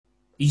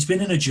He's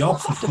been in a job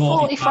for After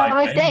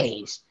 45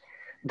 days.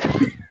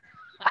 Fucking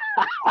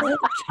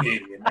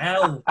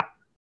hell.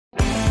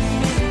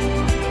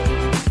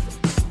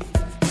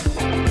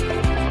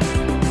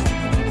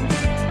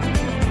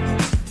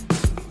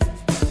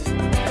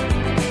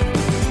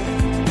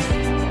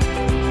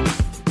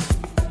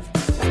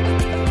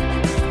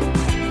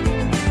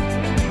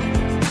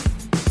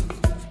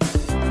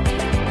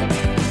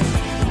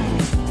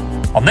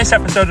 On this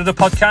episode of the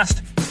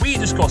podcast, we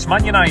discuss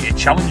Man United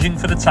challenging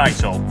for the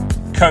title,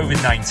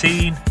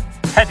 COVID-19,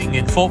 heading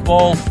in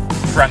football,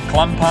 Frank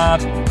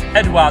Lampard,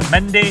 Edouard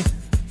Mendy,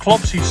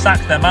 clubs who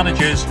sack their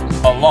managers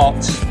a lot,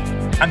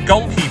 and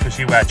goalkeepers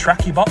who wear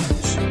tracky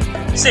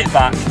bottoms. Sit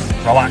back,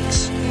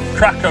 relax,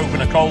 crack open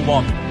a cold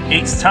one.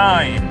 It's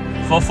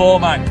time for Four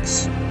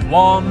Manx,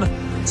 One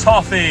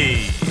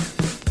Toffee.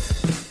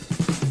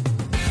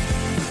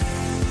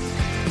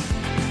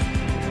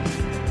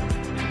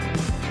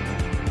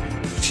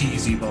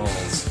 Cheesy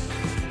balls.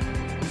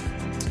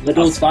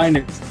 Lidl's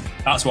finest.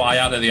 That's what I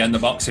had at the end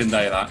of Boxing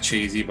Day, that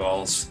cheesy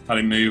balls. I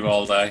didn't move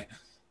all day.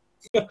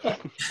 Do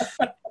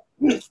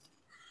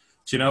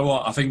you know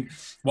what? I think,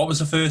 what was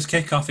the first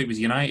kick-off? It was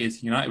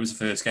United. United was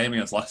the first game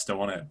against Leicester,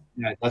 wasn't it?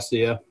 Yeah, Leicester,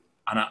 yeah.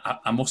 And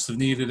I must have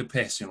needed a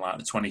piss in like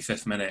the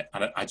 25th minute.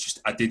 And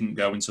I didn't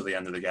go until the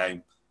end of the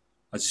game.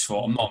 I just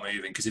thought, I'm not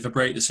moving, because if I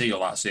break the seal,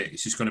 that's it.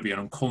 It's just going to be an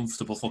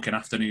uncomfortable fucking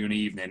afternoon,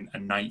 evening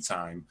and night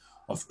time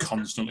of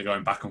constantly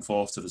going back and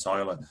forth to the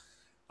toilet.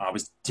 I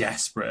was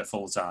desperate at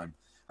full time.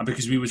 And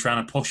because we were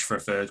trying to push for a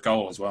third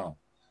goal as well.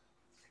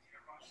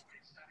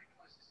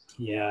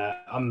 Yeah,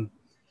 I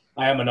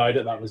am annoyed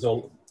at that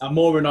result. I'm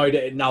more annoyed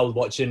at it now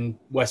watching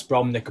West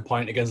Brom nick a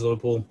point against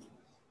Liverpool.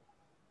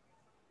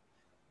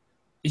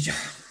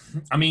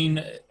 I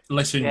mean,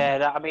 listen. Yeah,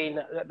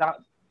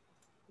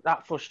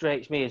 that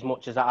frustrates me as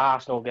much as that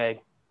Arsenal game.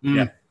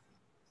 Yeah.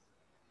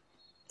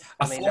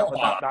 I mean,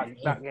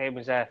 that game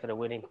was there for the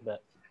winning,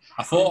 but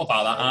I thought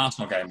about that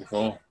Arsenal game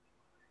before.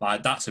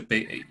 Like, that's a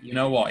big... You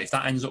know what? If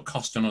that ends up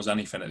costing us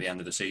anything at the end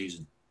of the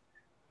season...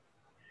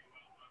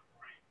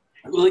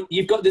 Well,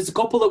 there's a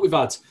couple that we've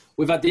had.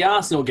 We've had the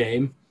Arsenal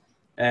game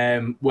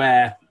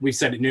where we've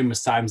said it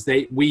numerous times.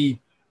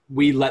 We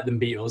let them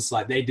beat us.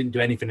 Like, they didn't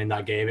do anything in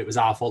that game. It was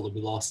our fault that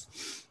we lost.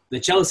 The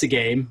Chelsea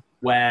game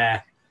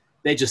where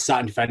they just sat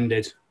and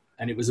defended,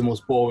 and it was the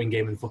most boring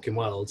game in the fucking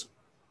world.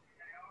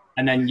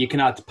 And then you can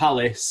add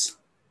Palace,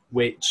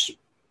 which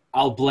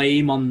I'll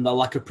blame on the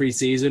lack of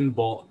pre-season,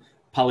 but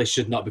Palace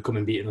should not be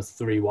coming beating us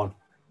 3-1.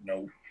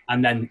 No.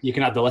 And then you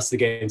can add the Leicester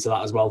game to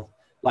that as well.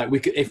 Like, we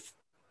could,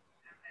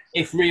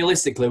 if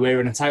realistically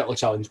we're in a title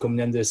challenge coming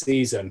the end of the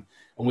season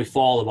and we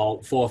fall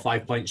about 4 or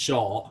 5 points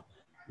short,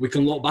 we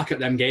can look back at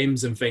them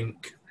games and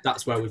think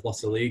that's where we've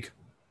lost the league.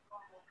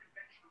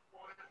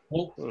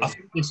 Well, I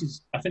think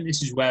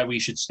this is where we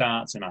should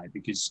start tonight,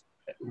 because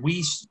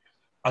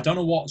I don't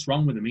know what's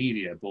wrong with the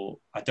media, but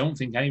I don't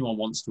think anyone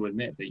wants to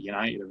admit that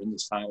United are in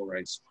this title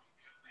race.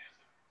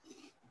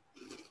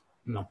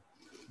 No.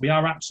 We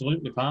are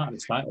absolutely part of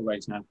this title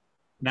race now.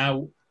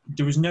 Now,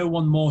 there is no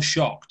one more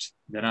shocked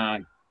than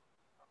I.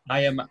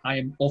 I am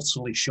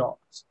utterly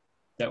shocked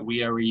that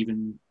we are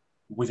even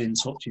within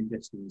touching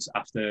distance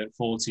after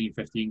 14,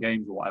 15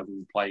 games or whatever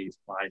we played.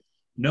 Like,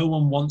 no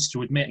one wants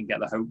to admit and get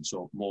the hopes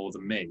up more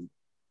than me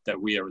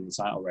that we are in the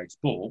title race.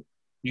 But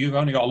you've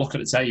only got to look at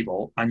the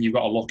table and you've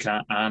got to look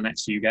at our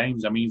next few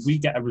games. I mean, if we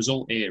get a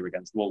result here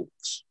against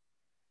Wolves,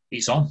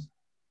 it's on.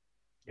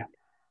 Yeah.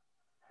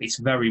 It's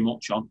very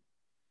much on.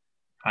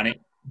 And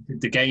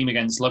the game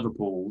against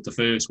Liverpool, the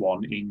first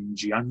one in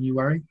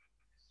January,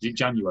 is it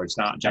January?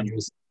 Start January.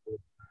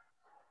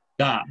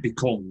 That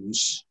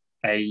becomes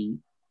a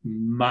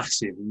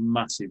massive,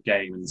 massive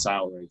game in the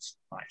title race.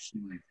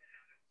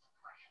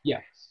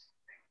 Yeah.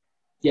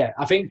 Yeah,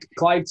 I think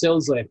Clive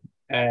Tilsley,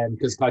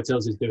 because Clive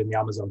Tilsley is doing the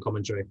Amazon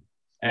commentary,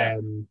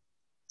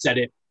 said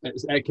it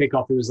at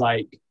kick-off. It was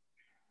like,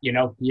 you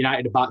know,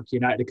 United are back,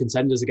 United are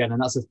contenders again. And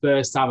that's the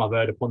first time I've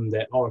heard a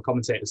pundit or a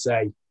commentator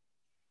say,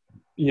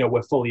 you know,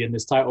 we're fully in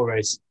this title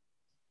race.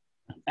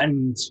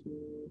 And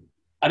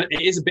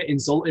it is a bit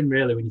insulting,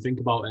 really, when you think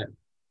about it.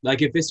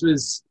 Like, if this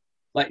was,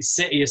 like,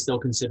 City are still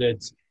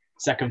considered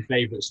second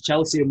favourites.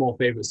 Chelsea are more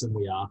favourites than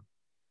we are.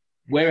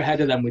 We're ahead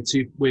of them with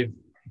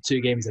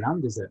two games in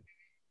hand, is it?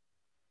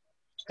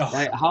 Oh.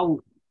 Like, how...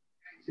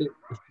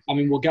 I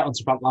mean, we'll get on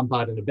to Frank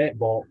Lampard in a bit,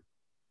 but...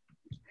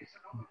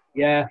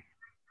 Yeah.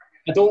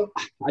 I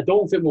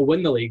don't think we'll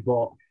win the league,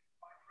 but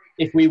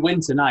if we win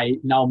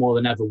tonight, now more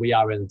than ever, we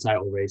are in the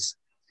title race.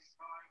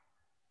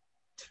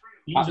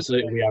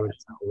 Absolutely, we are in the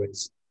title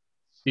race.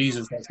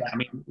 Jesus, I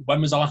mean,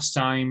 when was the last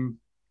time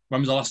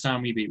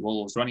we beat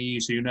Wolves? Do any of you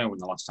two know when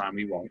the last time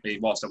it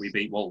was that we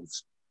beat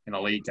Wolves in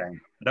a league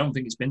game? I don't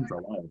think it's been for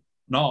a while.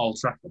 Not Old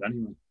Trafford,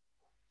 anyway.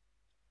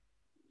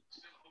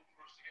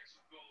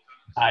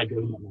 I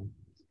do not know.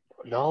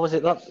 no, was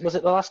it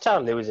the last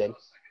time they was in?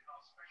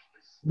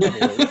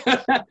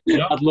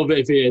 I'd love it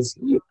if he is.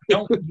 I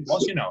don't think it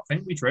was, I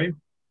think we drew.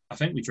 I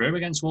think we drew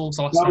against Wolves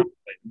last time.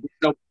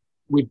 No,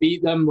 we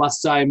beat them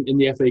last time in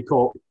the FA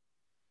Cup.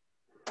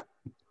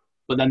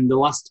 But then the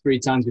last 3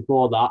 times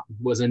before that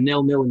was a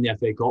 0-0 in the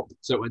FA Cup,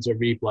 so it went to a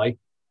replay,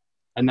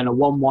 and then a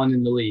 1-1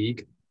 in the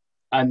league,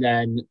 and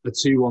then a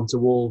 2-1 to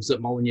Wolves at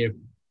Molineux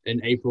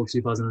in April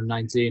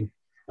 2019.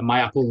 And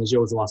my Apple was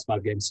yours the last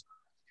 5 games.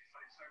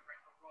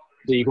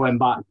 So you're going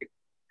back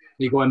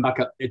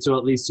to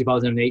at least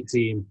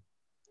 2018,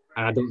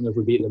 and I don't know if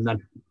we beat them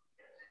then.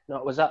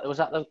 No, was that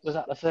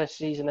the first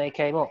season they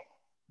came up?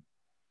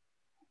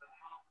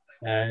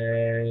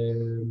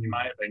 It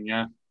might have been,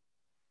 yeah.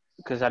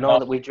 Because I know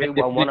that we drew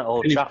 1-1 at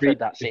Old Trafford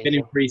that season. They've been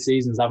in 3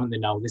 seasons, haven't they?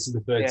 Now this is the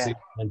third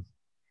season.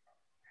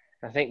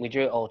 I think we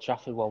drew at Old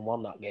Trafford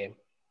 1-1 that game.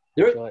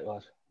 Sure it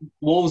was.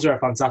 Wolves are a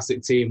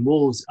fantastic team.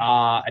 Wolves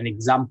are an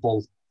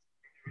example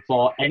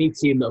for any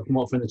team that have come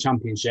up from the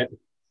Championship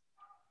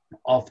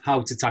of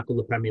how to tackle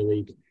the Premier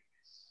League.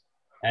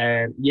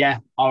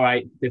 All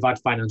right, they've had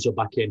financial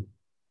backing.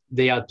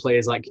 They had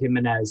players like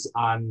Jimenez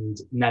and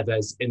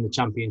Neves in the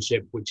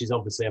Championship, which is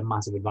obviously a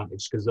massive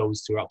advantage because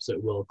those two are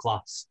absolute world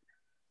class.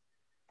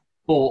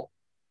 But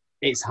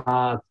it's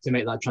hard to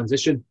make that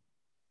transition.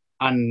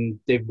 And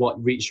they've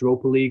reached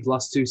Europa League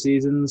last 2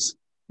 seasons.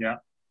 Yeah.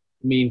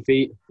 Mean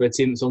feat for a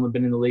team that's only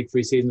been in the league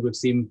 3 seasons. We've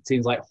seen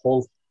teams like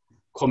Hull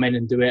come in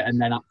and do it and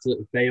then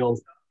absolutely fail.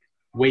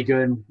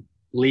 Wigan,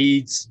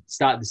 Leeds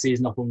started the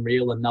season off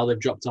unreal and now they've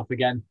dropped off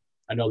again.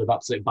 I know they've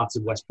absolutely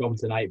battered West Brom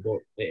tonight, but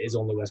it is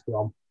only West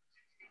Brom.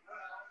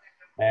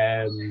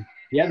 They're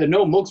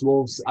no mugs,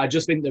 Wolves. I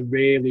just think they're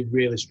really,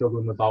 really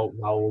struggling without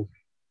Raul.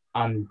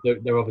 And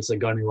they're obviously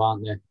going to,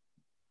 aren't they?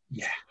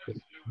 Yeah.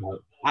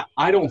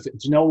 I don't think...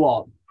 Do you know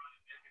what?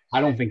 I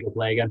don't think he'll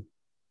play again.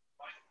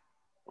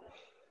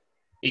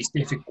 It's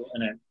difficult,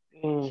 isn't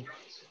it?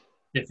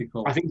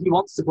 Difficult. I think he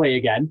wants to play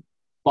again,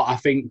 but I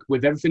think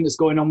with everything that's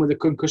going on with the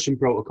concussion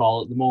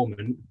protocol at the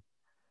moment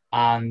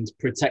and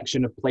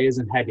protection of players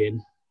and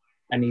heading,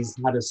 and he's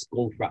had a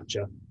skull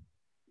fracture.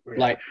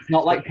 Like, it's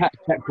not like Petr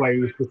Cech where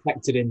he was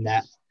protected in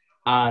net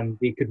and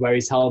he could wear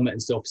his helmet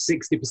and stuff.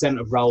 60%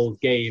 of Raul's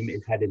game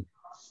is heading.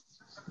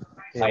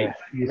 Yeah.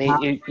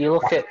 You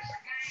look at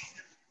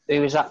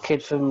who was that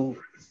kid from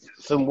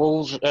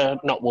Wolves?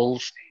 Not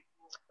Wolves.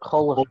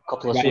 Hull a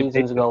couple of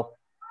seasons ago.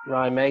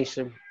 Ryan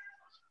Mason.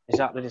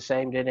 Exactly the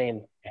same, didn't he?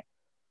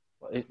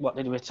 And what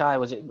did he retire?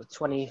 Was it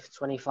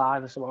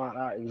 25 or something like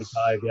that? It was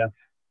 25, yeah.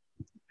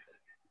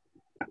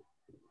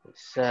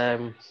 It's,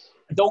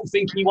 I don't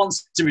think he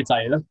wants to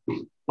retire,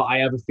 but I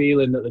have a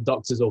feeling that the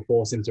doctors will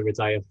force him to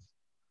retire.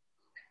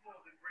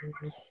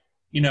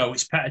 You know,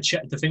 it's Petr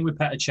Cech. The thing with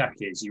Petr Cech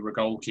is you're a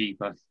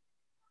goalkeeper,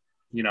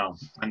 you know,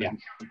 and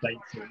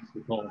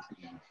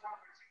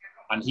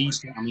and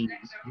he's, I mean,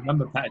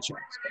 remember Petr Cech?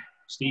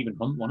 Stephen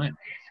Hunt won it.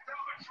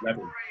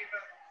 Rebel.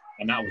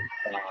 And that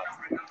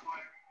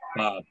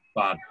was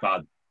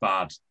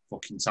bad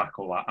fucking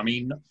tackle. That. I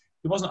mean,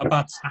 it wasn't a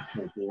bad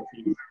tackle, but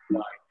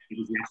it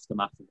was the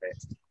aftermath of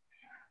it.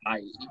 I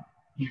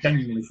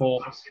genuinely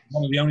thought,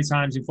 one of the only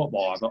times in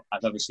football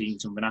I've ever seen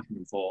something happen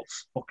and thought,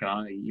 fucking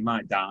hell, you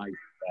might die.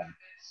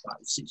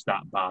 It's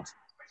that bad.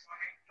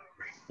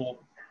 But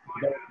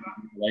you don't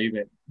believe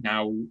it.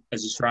 Now,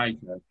 as a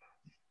striker,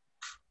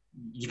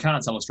 you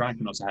can't tell a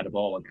striker not to head a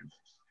ball again.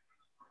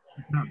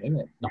 You can't do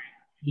it. No.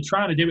 You're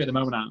trying to do it at the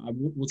moment.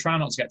 We'll try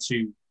not to get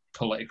too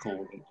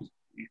political.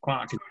 It's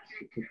quite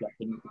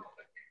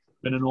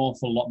been an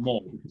awful lot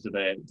more because of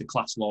the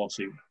class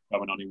lawsuit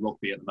going on in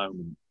rugby at the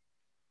moment.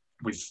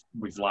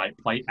 With like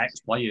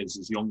ex-players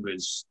as young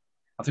as,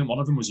 I think one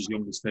of them was as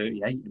young as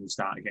 38 and he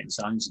started getting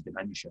signs of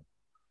dementia.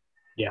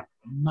 Yeah.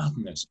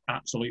 Madness,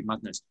 absolute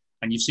madness.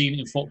 And you've seen it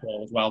in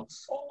football as well.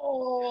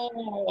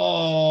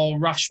 Oh,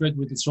 Rashford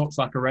with the touch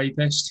like a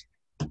rapist.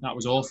 That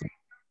was awful.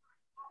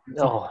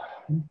 Oh.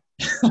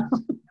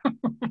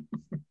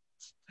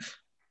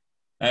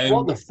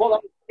 What the fuck?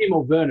 That was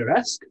Timo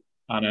Werner-esque.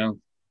 I know.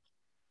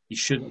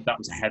 That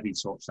was a heavy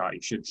touch. That he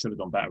should have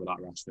done better with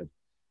that, Rashford.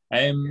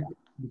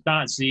 We're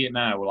starting to see it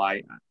now,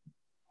 like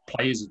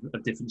players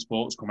of different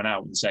sports coming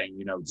out and saying,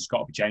 you know, there's got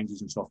to be changes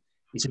and stuff.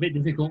 It's a bit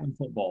difficult in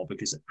football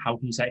because how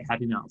can you say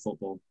heading out of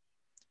football?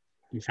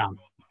 You can't.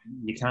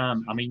 You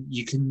can. I mean,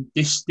 you can.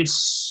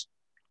 This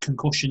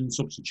concussion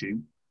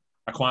substitute,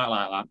 I quite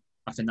like that.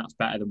 I think that's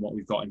better than what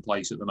we've got in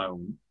place at the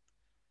moment.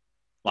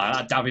 Like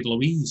that David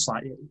Luiz.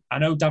 Like, I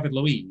know David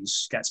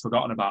Luiz gets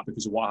forgotten about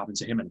because of what happened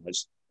to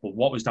Jimenez, but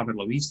what was David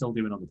Luiz still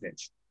doing on the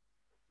pitch?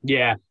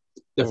 Yeah.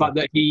 The fact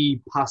that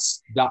he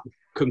passed that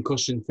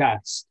concussion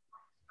test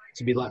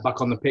to be let back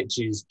on the pitch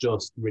is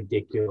just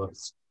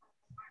ridiculous.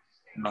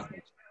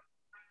 Nothing.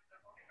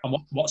 And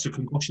what's a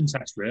concussion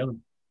test, really?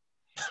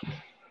 Do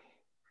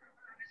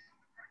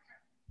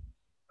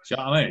you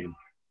know what I mean?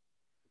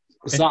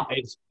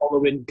 It's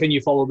following. Can you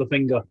follow the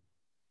finger?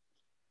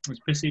 It's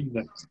pissing.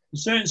 There's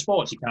certain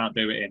sports you can't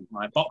do it in,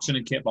 like boxing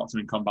and kickboxing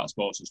and combat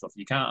sports and stuff.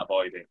 You can't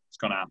avoid it. It's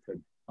going to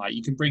happen. Like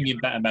you can bring in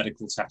better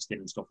medical testing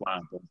and stuff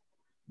like that, but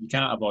you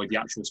can't avoid the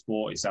actual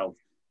sport itself.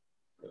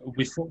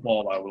 With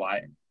football, though,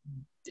 like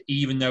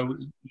even though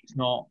it's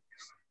not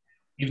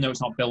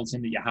built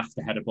in that you have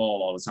to head a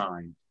ball all the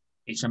time,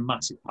 it's a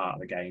massive part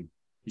of the game.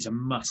 It's a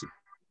massive.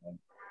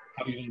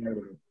 Have you even heard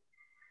of it?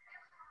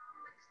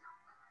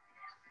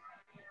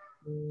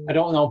 I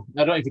don't know. I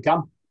don't know if you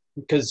can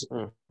because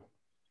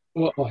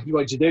what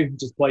do you do?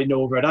 Just play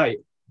no red eye.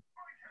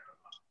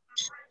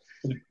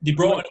 They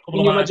brought in a couple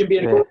Can you of imagine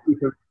being a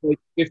goalkeeper for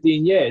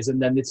 15 years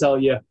and then they tell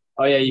you,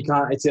 oh yeah, you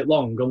can't hit it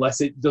long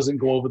unless it doesn't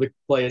go over the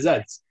player's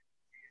heads?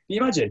 Can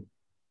you imagine?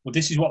 Well,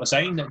 this is what they're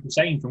saying. They're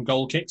saying from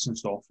goal kicks and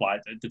stuff.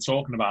 Like they're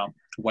talking about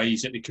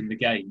ways that they can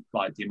negate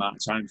like the amount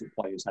of times that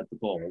players had the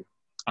ball.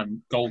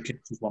 And goal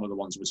kicks was one of the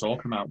ones we were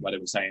talking about, where they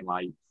were saying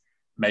like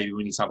maybe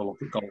we need to have a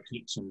look at goal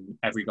kicks and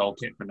every goal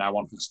kick from now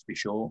on has to be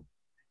short.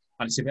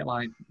 And it's a bit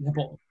like, yeah,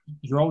 but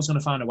you're always going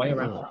to find a way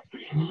around that.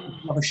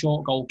 You have a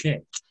short goal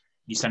kick,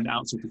 you send it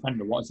out to a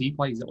defender. What if he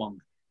plays it long?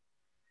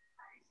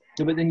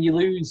 Yeah, but then you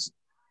lose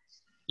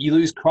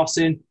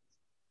crossing,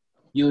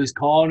 you lose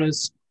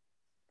corners.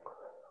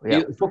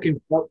 Yeah.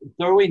 Fucking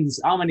throw-ins.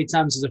 How many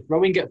times does a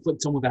throw-in get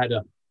flicked on with a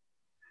header?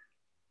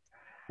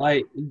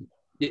 Like,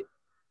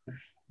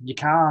 you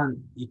can't.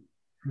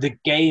 The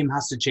game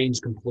has to change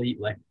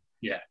completely.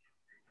 Yeah.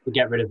 To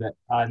get rid of it.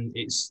 And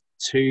it's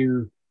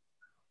too...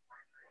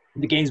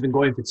 The game's been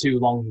going for too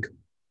long.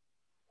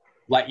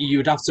 Like,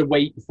 you'd have to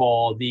wait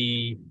for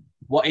the...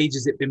 What age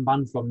has it been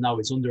banned from now?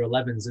 It's under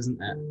 11s,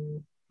 isn't it?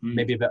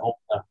 Maybe a bit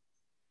older.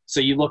 So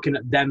you're looking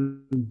at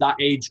them, that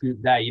age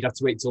group there, you'd have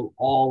to wait till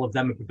all of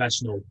them are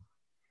professional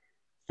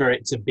for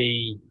it to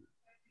be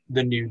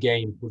the new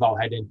game without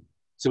heading.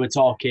 So we're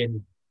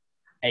talking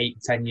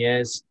 8-10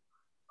 years.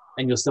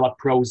 And you'll still have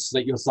pros,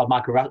 like you'll still have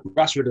Marco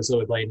Rashford or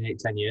so playing in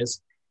 8-10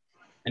 years.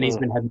 And he's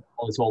been heading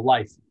all his whole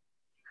life.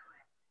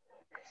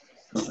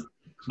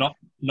 Not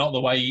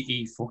the way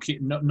he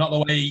not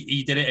the way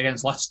he did it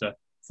against Leicester.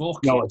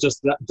 No,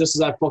 just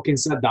as I fucking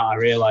said that, I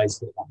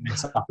realised that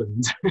miss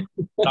happened.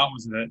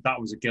 that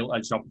was a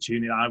gilt-edged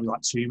opportunity. I was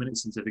like 2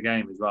 minutes into the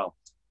game as well.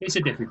 It's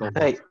a difficult.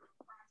 Hey,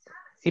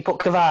 he put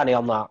Cavani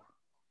on that.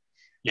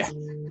 Yeah,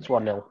 it's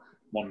 1-0.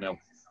 1-0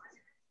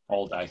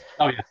 all day.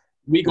 Oh yeah,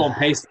 we go on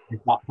pace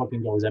if that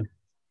fucking goes in.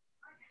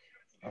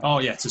 Oh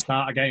yeah, to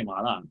start a game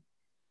like that.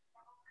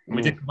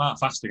 We did come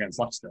out fast against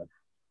Leicester,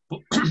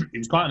 but it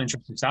was quite an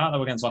interesting start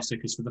though against Leicester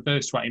because for the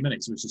first 20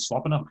 minutes it was just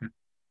slobber knocker.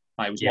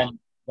 Like, it was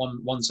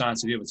one side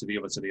to the other, to the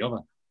other, to the other.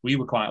 We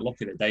were quite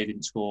lucky that they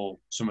didn't score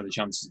some of the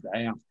chances that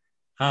they had.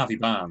 Harvey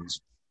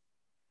Barnes,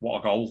 what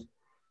a goal.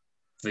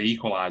 For the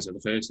equaliser, the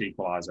first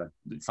equaliser.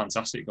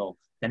 Fantastic goal.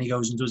 Then he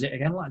goes and does it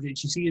again. Like,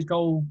 did you see his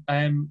goal?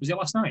 Was it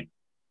last night?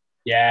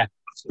 Yeah,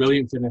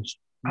 brilliant finish.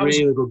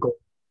 Really good goal.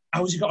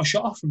 How has he got a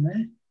shot off from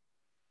there?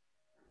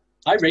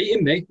 I rate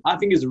him, mate. I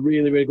think he's a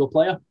really, really good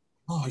player.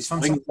 Oh, he's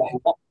fantastic.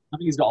 I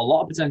think he's got a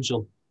lot of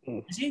potential.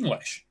 Is he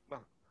English?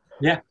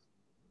 Yeah.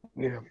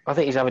 Yeah, I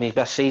think he's having his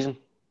best season.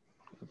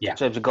 Yeah. In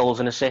terms of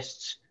goals and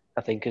assists,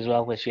 I think, as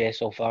well, this year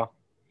so far.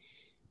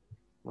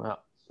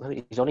 Well, I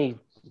think he's only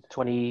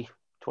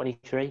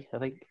 23, I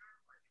think.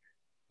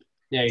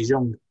 Yeah, he's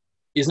young.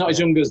 He's not as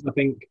young as I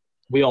think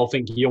we all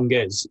think young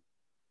is.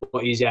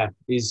 But he's got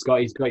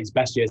his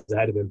best years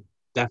ahead of him.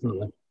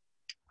 Definitely.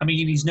 I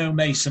mean, he's no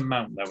Mason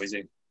Mount, though, is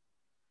he?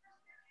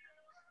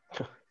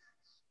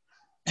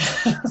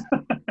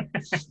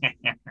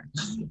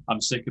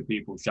 I'm sick of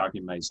people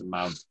shagging Mason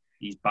Mount.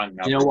 He's bang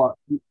average. You know what?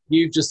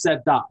 You've just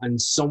said that,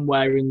 and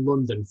somewhere in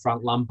London,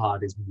 Frank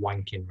Lampard is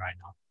wanking right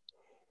now.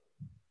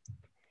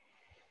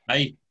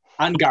 Hey.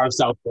 And Gareth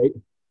Southgate.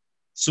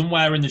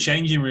 Somewhere in the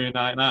changing room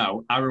right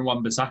now, Aaron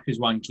Wan-Bissaka's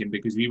wanking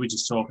because we were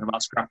just talking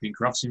about scrapping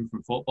crossing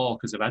from football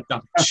because of head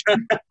damage.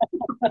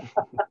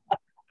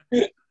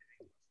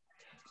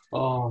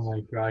 Oh,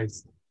 my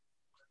Christ.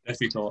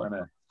 Difficult, isn't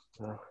it?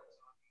 Yeah.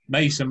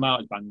 Mason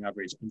Mount is bang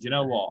average. And do you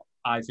know what?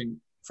 I think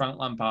Frank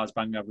Lampard's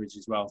bang average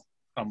as well.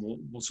 And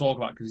we'll talk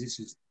about, because this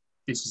is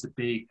the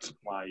big,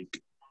 like,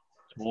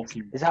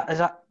 talking. Is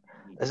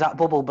that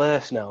bubble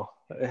burst now?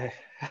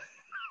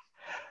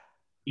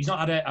 He's not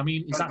had a. I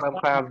mean, is that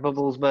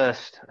bubbles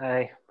burst?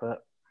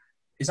 But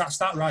is that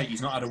stat right?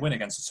 He's not had a win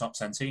against a top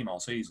 10 team all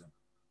season.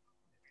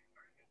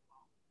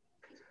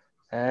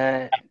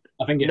 I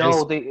think it no, is.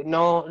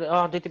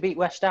 Oh, did they beat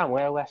West Ham?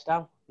 Where West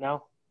Ham?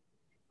 No.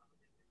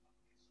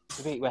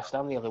 They beat West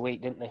Ham the other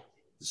week, didn't they?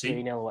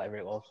 3-0 or whatever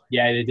it was.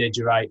 Yeah, they did.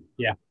 You're right.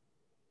 Yeah.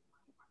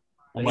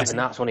 And even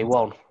that's when he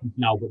won.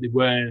 No, but they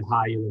were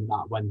higher than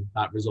that when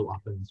that result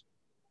happened.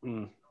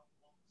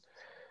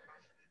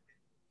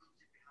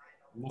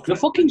 They're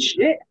fucking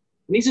shit.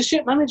 And he's a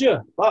shit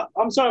manager. But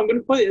I'm sorry, I'm going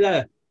to put it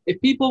there.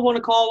 If people want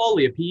to call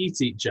Ollie a PE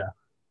teacher,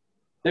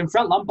 then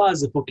Frank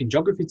Lampard's a fucking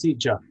geography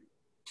teacher.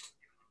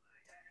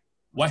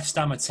 West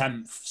Ham are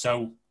 10th,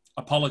 so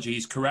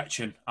apologies,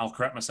 correction. I'll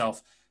correct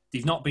myself.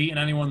 They've not beaten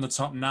anyone in the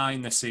top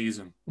 9 this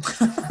season.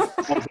 West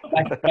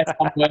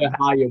Ham were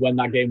higher when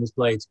that game was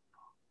played.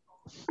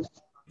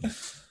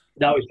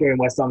 That was during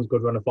West Ham's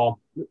good run of form.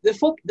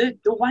 The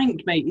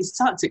wank, mate. His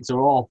tactics are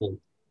awful.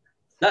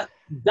 That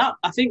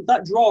I think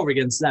that draw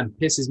against them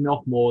pisses me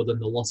off more than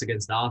the loss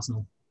against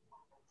Arsenal.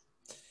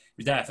 He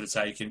was there for the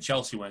taking.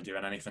 Chelsea weren't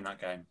doing anything that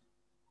game.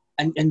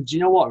 And do you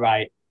know what,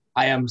 right?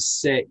 I am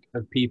sick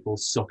of people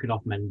sucking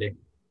off Mendy.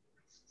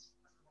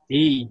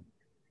 He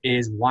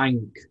is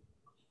wank.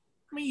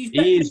 I mean,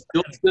 he is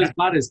just as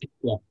bad as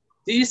Keeper.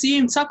 Did you see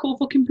him tackle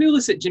fucking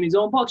Pulisic in his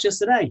own box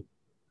yesterday?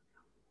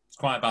 It's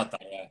quite bad,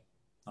 that, yeah.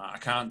 I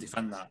can't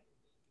defend that.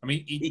 I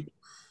mean,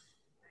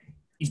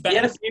 he's better. He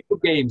had a few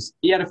good games.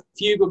 He had a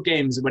few good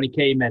games when he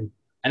came in.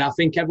 And I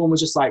think everyone was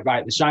just like,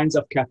 right, the shine's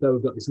off Kepa.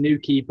 We've got this new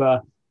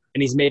keeper.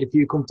 And he's made a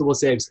few comfortable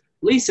saves.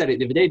 Lee said it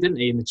the other day, didn't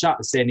he, in the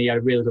chat, saying he had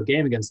a really good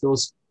game against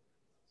us.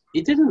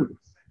 He didn't.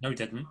 No, he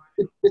didn't.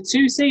 The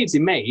 2 saves he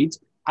made,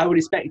 I would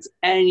expect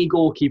any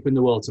goalkeeper in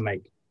the world to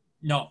make.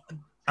 No,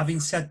 having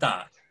said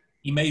that,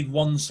 he made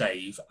 1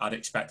 save I'd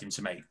expect him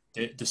to make.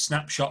 The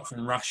snapshot from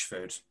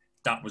Rashford,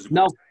 that was...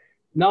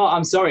 No,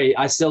 I'm sorry.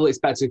 I still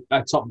expect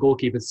a top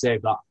goalkeeper to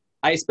save that.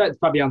 I expect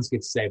Fabianski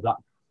to save that.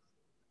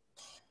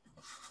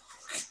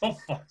 Come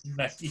on,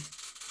 mate.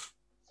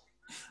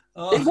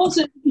 Oh.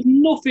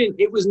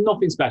 It was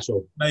nothing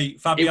special.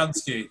 Mate,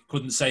 Fabianski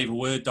couldn't save a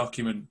Word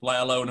document,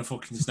 let alone a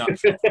fucking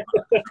snapshot.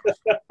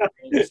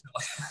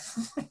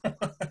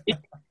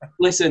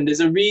 Listen, there's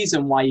a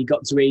reason why he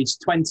got to age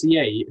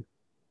 28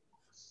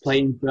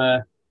 playing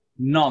for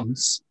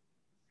Nantes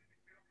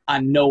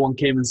and no one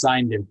came and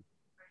signed him.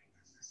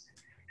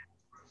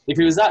 If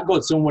he was that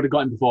good, someone would have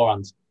got him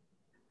beforehand.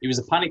 It was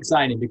a panic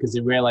signing because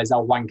they realised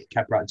how wank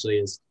Kepa actually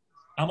is.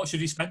 How much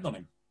did he spend on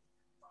him?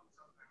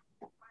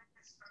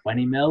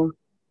 20 mil,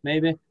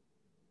 maybe. I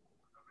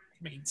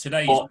mean,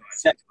 today...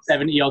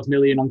 70-odd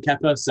million on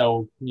Kepa,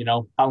 so,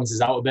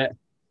 balances out a bit.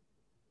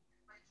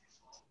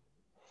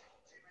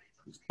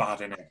 It's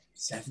bad, isn't it?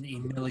 70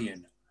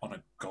 million on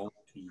a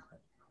goalkeeper.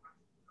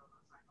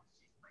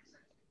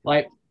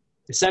 Like,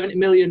 70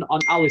 million on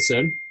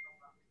Alisson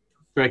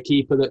for a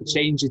keeper that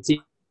changed the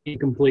team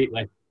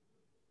completely.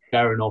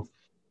 Fair enough.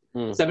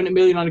 70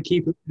 million on a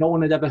keeper no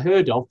one had ever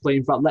heard of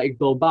playing for Athletic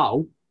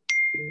Bilbao,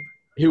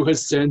 who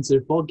has turned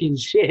to fucking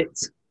shit.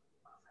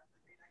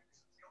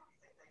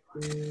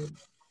 I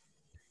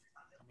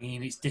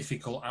mean, it's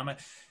difficult.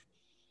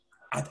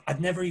 I'd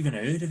never even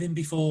heard of him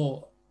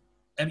before.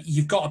 I mean,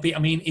 you've got to be... I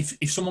mean,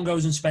 if someone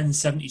goes and spends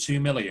 72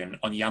 million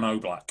on Jan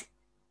Oblak,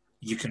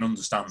 you can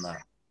understand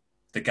that.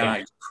 The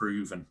guy's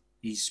proven.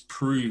 He's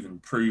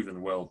proven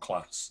world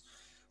class.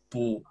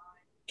 But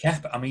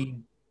Kepa, I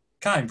mean,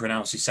 can't even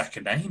pronounce his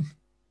second name.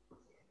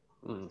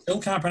 Still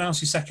can't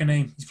pronounce his second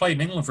name. He's played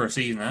in England for a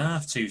season and a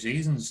half, 2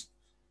 seasons.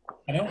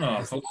 I don't know how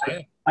to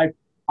say it.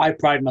 I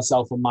pride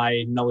myself on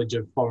my knowledge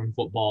of foreign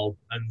football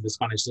and the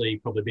Spanish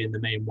league probably being the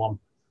main one.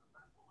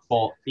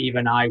 But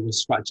even I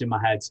was scratching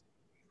my head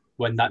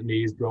when that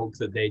news broke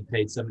that they'd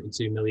paid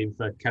 72 million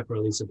for Kepa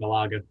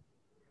Arrizabalaga.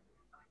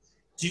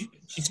 Did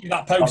you see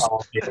that post?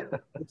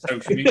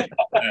 Social media.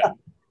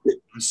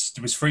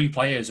 There was 3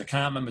 players. I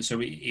can't remember.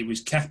 So it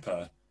was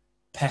Kepa,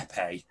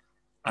 Pepe,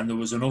 and there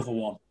was another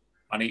one.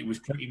 And it was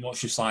pretty much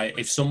just like,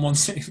 if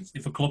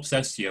a club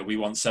says to you, we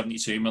want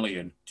 72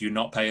 million, do you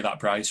not pay that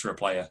price for a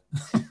player?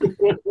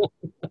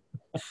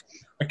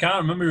 I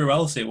can't remember who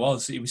else it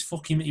was. It was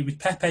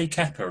Pepe,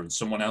 Kepa, and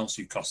someone else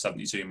who cost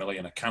 72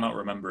 million. I cannot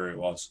remember who it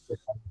was.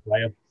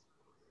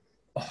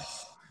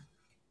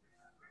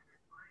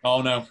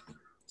 Oh no.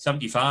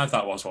 75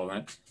 that was,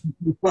 wasn't it?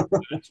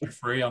 For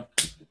free on.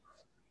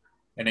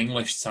 In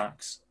English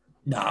tax.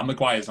 Nah,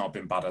 Maguire's not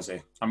been bad, has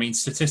he? I mean,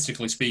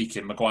 statistically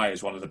speaking,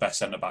 Maguire's one of the best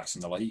centre-backs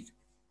in the league.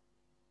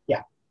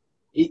 Yeah.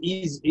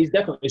 He's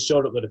definitely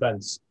showed up the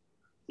defence.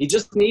 He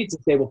just needs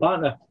a stable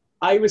partner.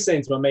 I was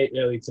saying to my mate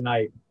earlier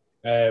tonight,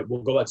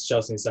 we'll go back to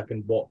Chelsea in a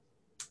second, but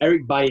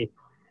Eric Bailly,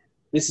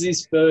 this is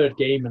his 3rd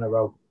game in a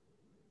row.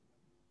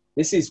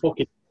 This is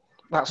fucking...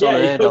 That's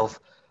unheard of.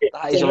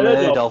 That is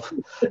unheard of.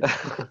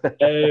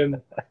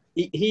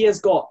 He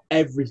has got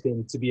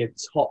everything to be a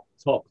top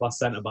class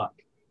centre-back.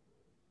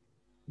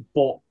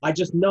 But I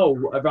just know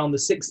around the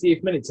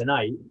 60th minute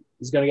tonight,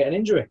 he's going to get an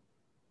injury.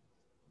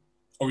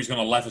 Or he's going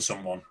to lever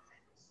someone.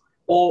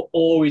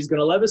 Or he's going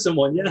to lever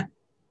someone, yeah.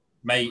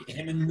 Mate,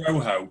 him and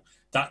Rojo,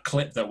 that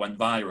clip that went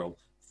viral,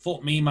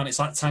 fuck me, man, it's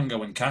like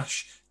Tango and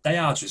Cash. They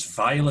are just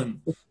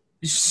violent.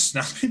 He's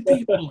snapping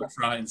people left,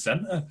 right and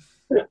centre.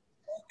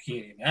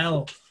 Fucking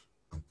hell.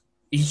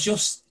 He's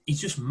just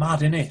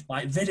mad, isn't he?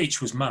 Like, Vidic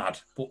was mad,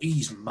 but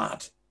he's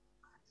mad.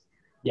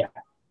 Yeah.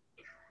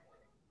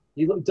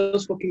 He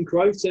does fucking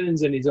Cruyff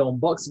turns in his own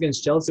box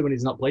against Chelsea when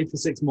he's not played for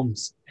 6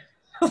 months.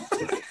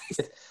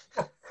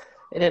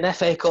 In an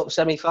FA Cup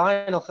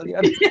semi-final.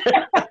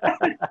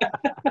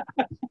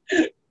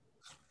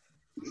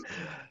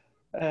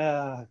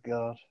 Oh,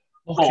 God.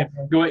 Okay.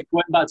 Going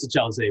back to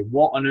Chelsea,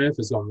 what on earth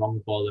has gone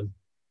wrong for them?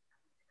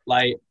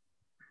 Like,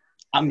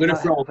 I'm going to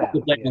throw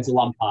the blame onto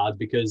Lampard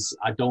because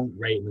I don't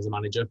rate him as a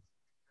manager.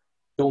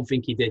 Don't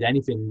think he did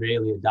anything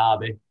really at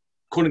Derby.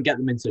 Couldn't get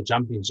them into the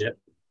Championship.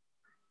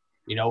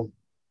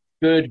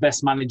 3rd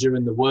best manager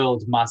in the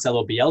world,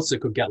 Marcelo Bielsa,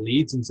 could get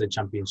Leeds into the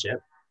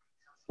Championship,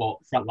 but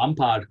Frank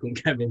Lampard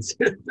couldn't get him into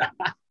that.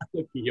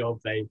 Look at your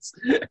face.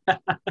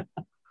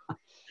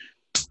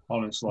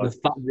 Honestly.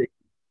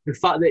 The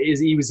fact that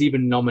he was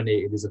even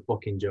nominated is a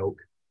fucking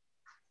joke.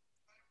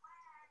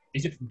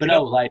 But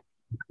no, like...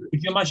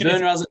 Could you imagine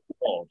if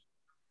award?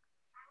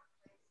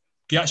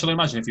 Can you actually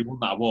imagine if he won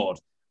that award?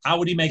 How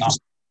would he get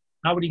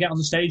on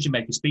the stage and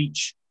make a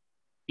speech?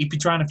 He'd be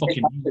trying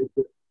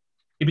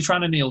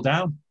to kneel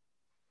down.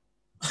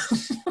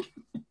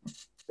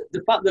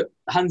 The fact that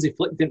Hansi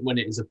Flick didn't win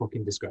it is a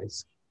fucking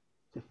disgrace.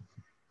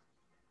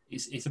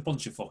 It's a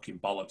bunch of fucking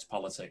bollocks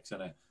politics,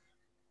 isn't it?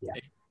 Yeah.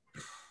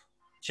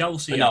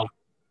 Chelsea. No.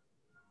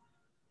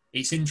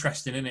 It's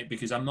interesting, isn't it?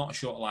 Because I'm not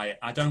sure. Like,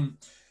 I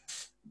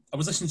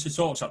was listening to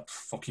Talksport.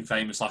 Fucking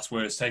famous last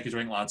words. Take a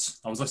drink, lads.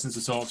 I was listening to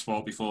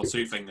Talksport before.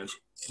 Two fingers.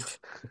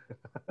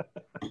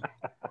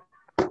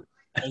 I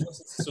was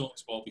listening to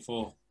Talksport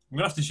before. I'm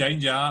gonna have to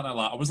change it, aren't I?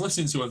 Like, I was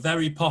listening to a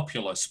very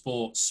popular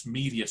sports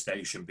media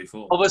station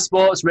before. Other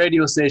sports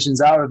radio stations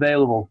are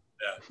available.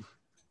 Yeah.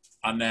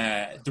 And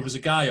there was a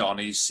guy on.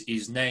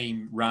 His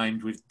name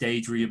rhymed with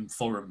Daydream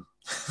Thuram.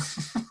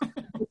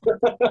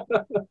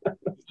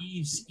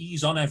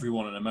 He's on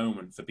everyone in a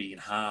moment for being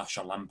harsh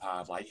on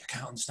Lampard. Like, I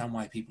can't understand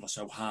why people are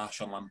so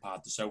harsh on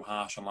Lampard. They're so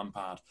harsh on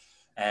Lampard.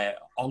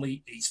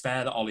 Ollie, it's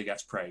fair that Ollie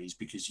gets praise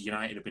because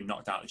United have been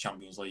knocked out of the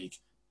Champions League.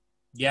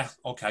 Yeah,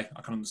 okay,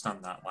 I can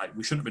understand that. Like,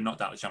 we shouldn't have been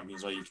knocked out of the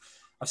Champions League.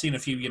 I've seen a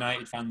few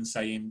United fans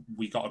saying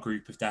we got a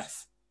group of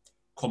death.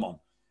 Come on.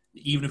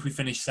 Even if we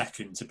finish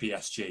second to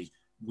PSG,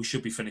 we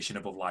should be finishing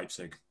above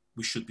Leipzig.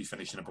 We should be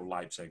finishing above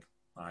Leipzig.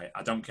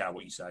 I don't care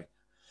what you say.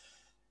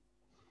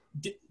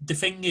 The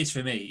thing is,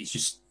 for me, it's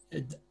just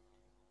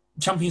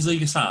Champions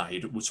League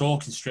aside, we're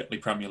talking strictly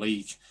Premier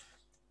League.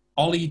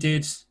 Ollie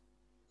did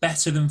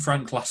better than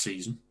Frank last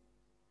season.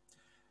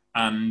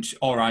 And,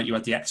 all right, you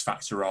had the X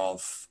factor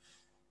of,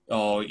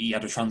 he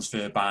had a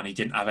transfer ban, he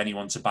didn't have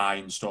anyone to buy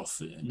and stuff.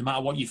 No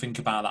matter what you think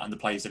about that and the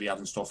players that he had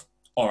and stuff,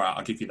 all right,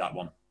 I'll give you that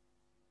one.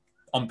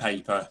 On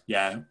paper,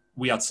 yeah,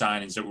 we had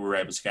signings that we were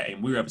able to get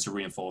in. We were able to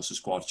reinforce the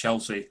squad.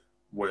 Chelsea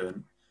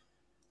weren't.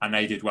 And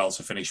they did well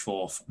to finish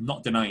fourth. I'm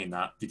not denying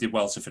that. They did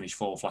well to finish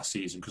fourth last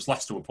season because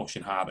Leicester were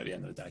pushing hard at the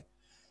end of the day.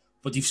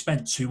 But they've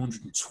spent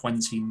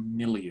 220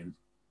 million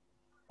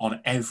on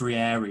every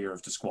area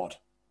of the squad.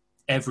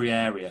 Every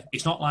area.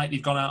 It's not like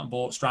they've gone out and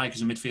bought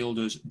strikers and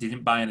midfielders. They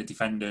didn't buy any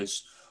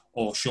defenders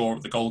or shore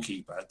up the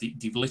goalkeeper.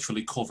 They've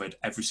literally covered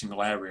every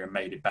single area and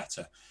made it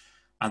better.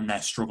 And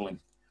they're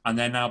struggling. And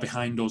they're now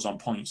behind us on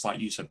points, like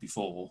you said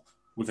before,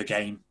 with a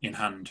game in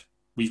hand.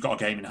 We've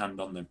got a game in hand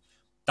on them.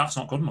 That's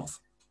not good enough.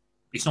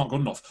 It's not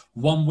good enough.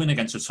 One win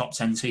against a top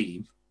 10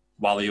 team,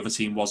 while the other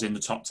team was in the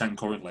top 10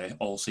 currently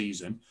all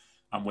season,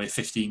 and we're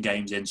 15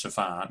 games in so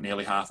far,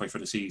 nearly halfway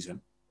through the season,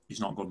 is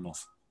not good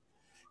enough.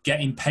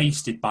 Getting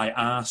pasted by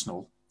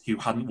Arsenal, who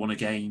hadn't won a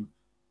game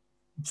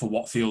for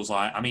what feels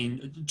like... I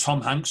mean,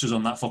 Tom Hanks was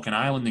on that fucking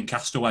island in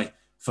Castaway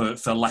for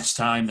less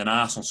time than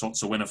Arsenal took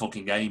to win a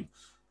fucking game,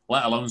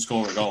 let alone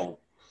score a goal.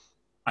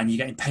 And you're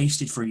getting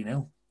pasted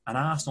 3-0. And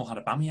Arsenal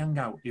had Aubameyang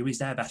out, who is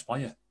their best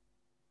player.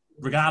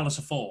 Regardless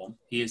of form,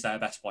 he is their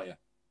best player.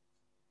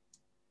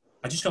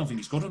 I just don't think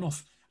it's good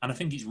enough. And I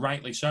think it's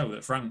rightly so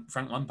that Frank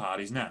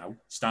Lampard is now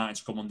starting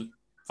to come under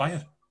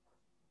fire.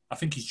 I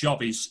think his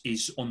job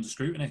is under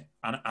scrutiny.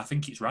 And I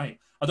think it's right.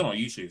 I don't know what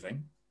you two think.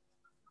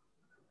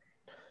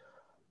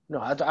 No,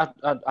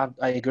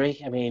 I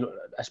agree. I mean,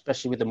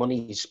 especially with the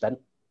money he's spent.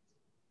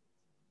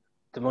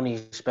 The money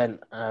he's spent,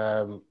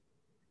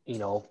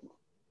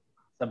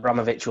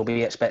 Abramovich will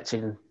be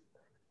expecting,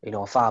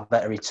 a far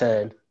better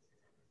return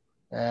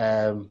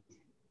than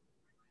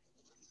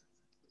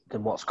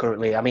what's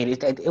currently. I mean,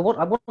 I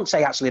wouldn't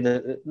say actually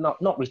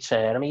not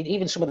return. I mean,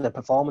 even some of the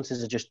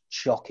performances are just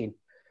shocking.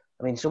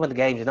 I mean, some of the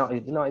games are not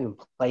even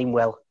playing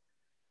well.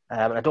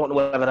 And I don't know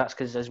whether that's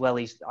because as well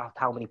he's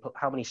how many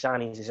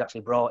signings he's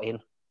actually brought in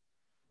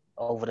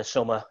over the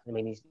summer. I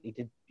mean, he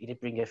did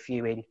bring a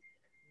few in.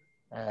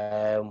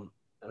 I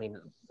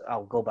mean,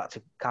 I'll go back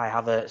to Kai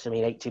Havertz. I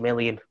mean, 80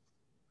 million.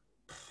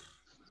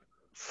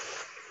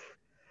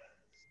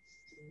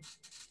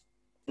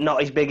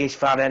 Not his biggest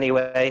fan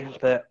anyway,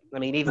 but I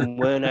mean, even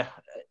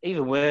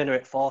Werner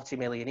at 40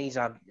 million, he's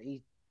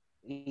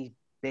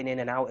been in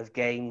and out of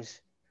games.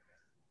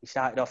 He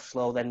started off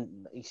slow,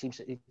 then he seems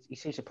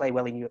to play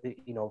well in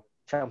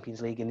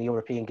Champions League and the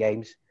European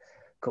games,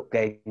 cup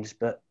games,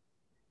 but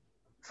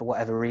for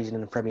whatever reason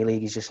in the Premier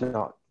League, he's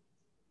not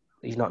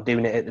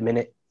doing it at the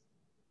minute.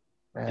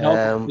 In all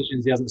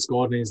competitions, he hasn't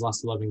scored in his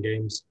last 11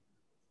 games.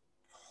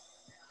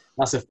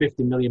 That's a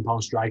 £50 million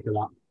striker,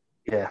 that.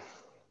 Yeah.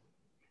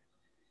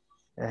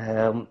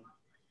 I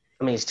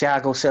mean, is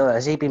Thiago Silva,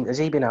 has he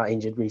been out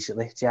injured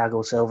recently?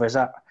 Thiago Silva, has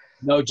that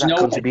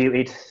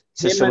contributed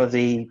to some of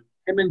the...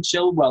 Him and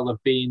Chilwell have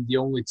been the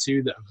only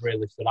two that have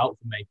really stood out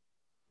for me.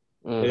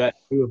 Who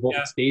have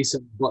looked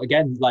decent. But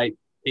again, like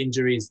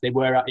injuries, he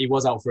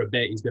was out for a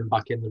bit. He's been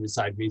back in the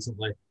side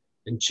recently.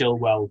 And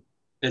Chilwell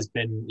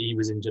he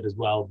was injured as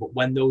well. But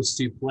when those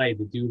two play,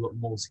 they do look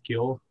more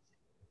secure.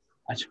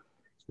 I just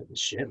think they're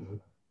shit,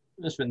 man.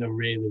 I just think they're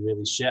really,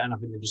 really shit. And I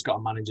think they've just got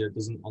a manager that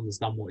doesn't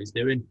understand what he's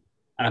doing.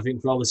 And I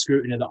think for all the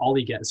scrutiny that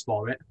Ollie gets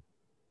for it,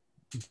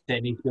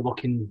 they need to be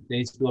looking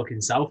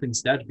south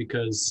instead,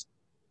 because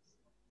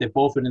they've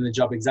both been in the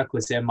job exactly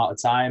the same amount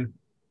of time.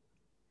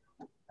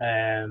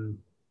 And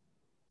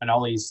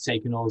Ollie's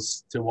taken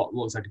us to what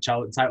looks like a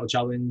title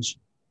challenge.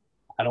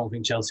 I don't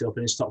think Chelsea will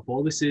finish top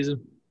 4 this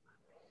season.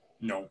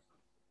 No.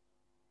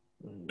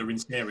 They're in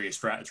serious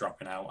threat of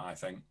dropping out, I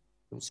think.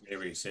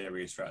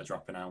 Serious threat of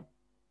dropping out.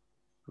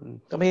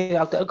 I mean,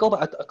 I'll go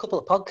back a couple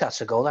of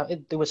podcasts ago.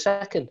 They were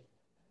second.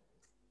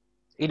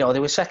 They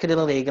were second in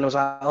the league, and I was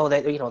like, oh,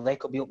 they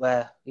could be up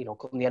there,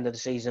 come the end of the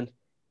season.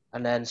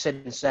 And then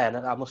since then,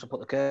 I must have put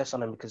the curse on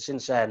them, because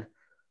since then,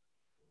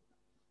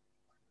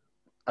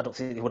 I don't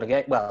think they would have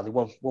get. Well, they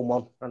won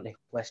one, haven't they?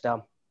 West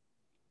Ham.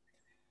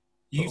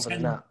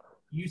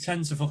 You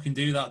tend to fucking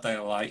do that,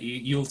 Dale. Like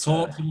you'll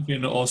talk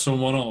something or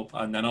someone up,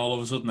 and then all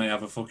of a sudden they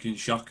have a fucking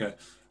shocker.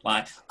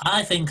 Like,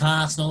 I think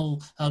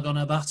Arsenal are going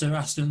to batter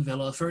Aston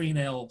Villa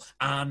 3-0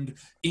 and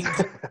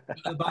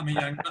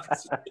Aubameyang.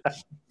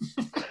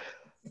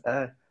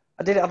 I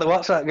did it on the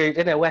WhatsApp group,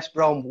 didn't I? West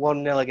Brom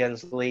 1-0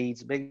 against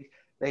Leeds. Big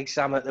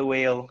Sam at the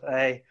wheel.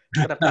 Going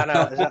to pan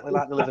out exactly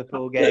like the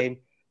Liverpool game.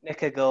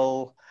 Nick a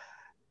goal.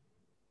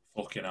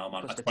 Fucking hell,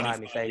 man. Just a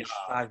tiny face.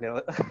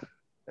 5-0.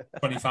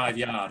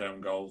 25-yard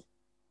own goal.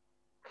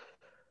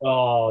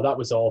 Oh, that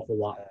was awful,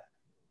 that.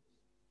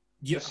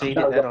 You've seen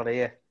it then on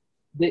here.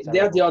 They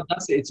had the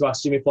audacity to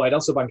ask Jimmy Floyd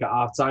Hasselbank at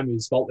half-time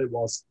whose fault it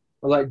was.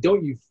 I was like,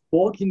 don't you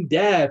fucking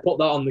dare put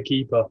that on the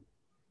keeper.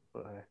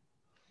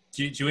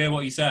 Do you hear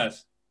what he said?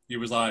 He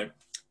was like,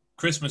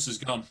 Christmas is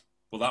gone.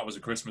 Well, that was a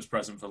Christmas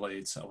present for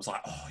Leeds. I was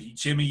like, oh,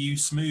 Jimmy, you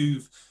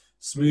smooth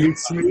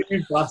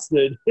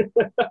bastard.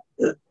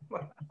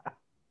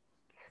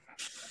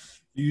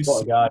 You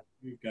what a guy.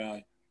 Smooth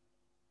guy.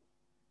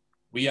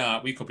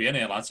 We could be in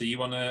here, lads. Are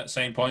you on the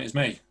same point as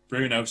me?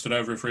 Bruno stood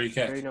over a free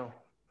kick. Bruno,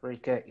 free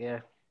kick,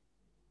 yeah.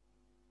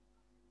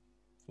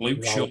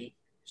 Luke Shaw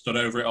stood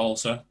over it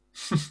also.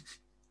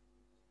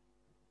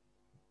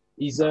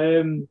 He's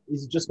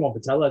just come off for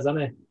Tellez,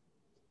 hasn't he?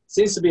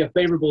 Seems to be a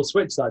favourable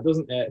switch, that,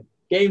 doesn't it?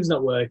 Game's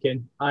not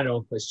working. I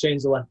know. Let's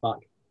change the left back.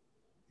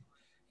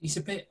 He's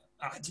a bit.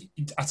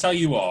 I tell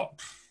you what.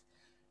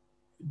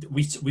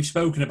 We've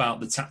spoken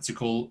about the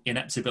tactical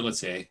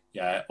ineptability,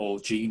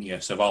 or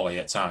genius of Ollie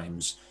at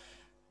times.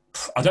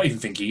 I don't even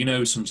think he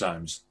knows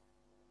sometimes.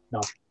 No.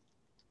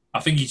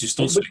 I think he just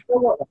does.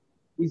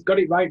 He's got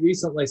it right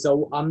recently,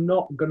 so I'm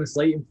not going to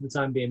slate him for the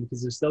time being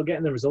because they're still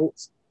getting the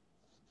results.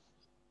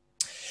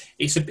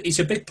 It's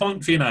a big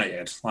point for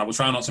United. Like, we'll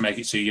try not to make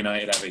it too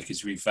United heavy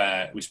because we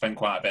spend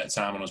quite a bit of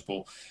time on us,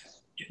 but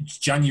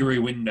January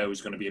window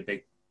is going to be a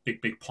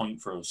big point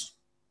for us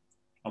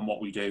on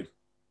what we do.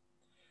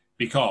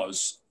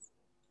 Because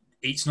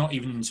it's not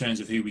even in terms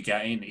of who we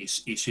get in,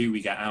 it's who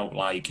we get out.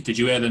 Like, did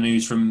you hear the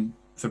news from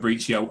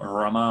Fabrizio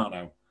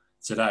Romano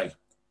today?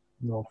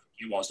 No.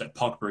 It was that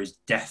Pogba is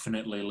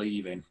definitely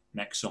leaving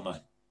next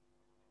summer.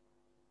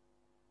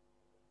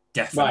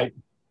 Definitely. Right.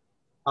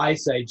 I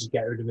say just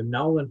get rid of him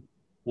now then.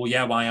 Well,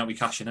 yeah, why aren't we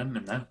cashing in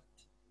him now?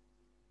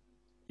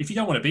 If you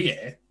don't want to be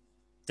here,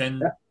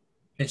 then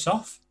piss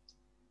off.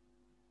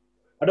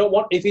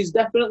 If he's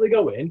definitely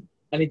going,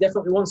 and he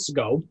definitely wants to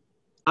go,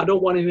 I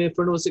don't want him here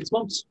for another 6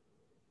 months.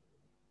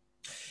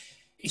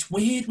 It's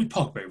weird with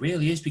Pogba, it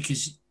really is,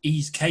 because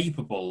he's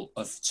capable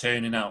of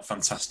turning out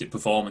fantastic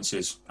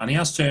performances. And he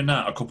has turned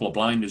out a couple of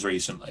blinders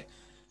recently.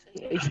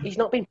 He's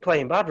not been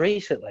playing bad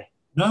recently.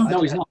 No,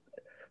 he's not.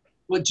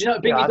 Well, do you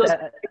not think he does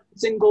a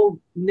single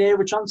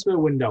near a transfer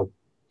window?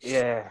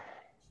 Yeah.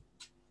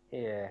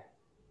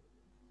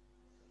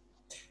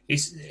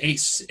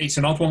 It's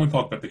an odd one with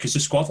Pogba because the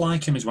squad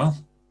like him as well.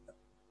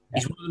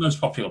 He's one of the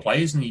most popular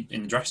players in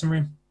the dressing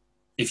room,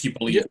 if you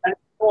believe. Yeah,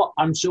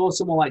 I'm sure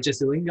someone like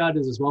Jesse Lingard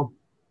is as well.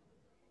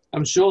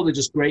 I'm sure they're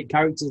just great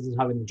characters to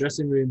have in the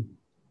dressing room.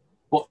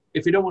 But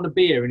if you don't want to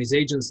be here and his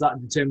agent's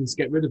that determined to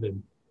get rid of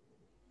him,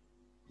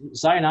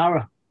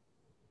 sayonara.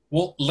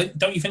 Well,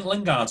 don't you think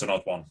Lingard's an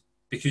odd one?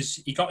 Because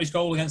he got his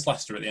goal against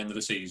Leicester at the end of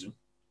the season.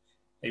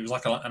 It was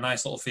like a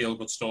nice little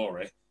feel-good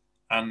story.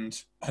 And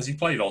has he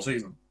played all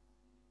season?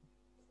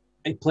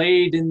 He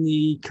played in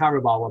the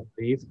Carabao, I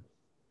believe.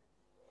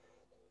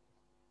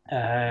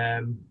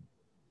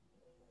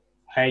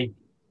 I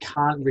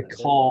can't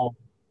recall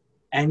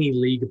any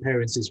league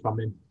appearances from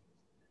him.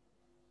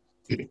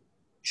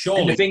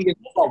 Surely. And the thing is,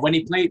 when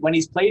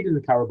he's played in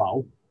the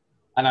Carabao,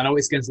 and I know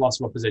it's against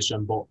lots of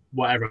opposition, but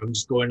whatever, I'm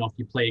just going off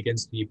you play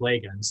against who you play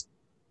against.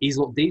 He's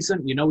looked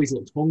decent, he's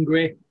looked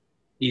hungry.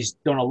 He's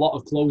done a lot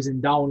of closing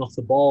down off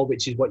the ball,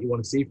 which is what you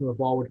want to see from a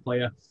forward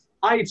player.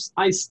 I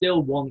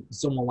still want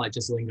someone like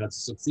Jesse Lingard to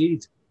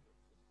succeed.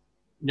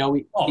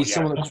 He's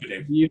someone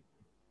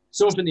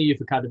from the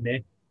youth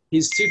academy.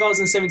 His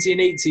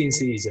 2017-18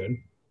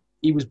 season,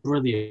 he was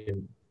brilliant.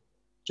 Do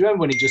you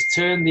remember when he just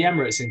turned the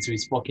Emirates into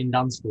his fucking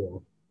dance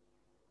floor?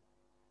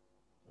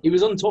 He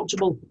was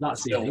untouchable that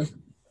season.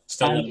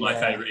 Still one of my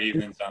favourite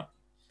evenings. That.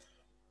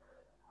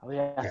 Oh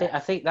yeah, I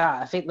think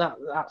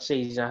that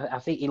season, I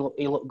think he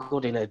looked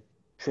good in a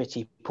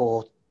pretty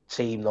poor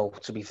team though.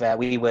 To be fair,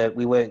 we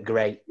weren't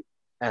great,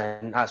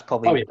 and that's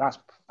probably I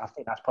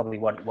think that's probably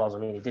what it was. I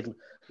mean,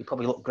 he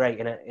probably looked great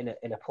in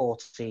a poor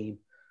team.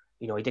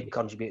 He did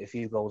contribute a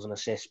few goals and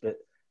assists, but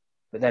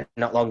then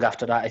not long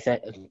after that, I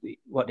think,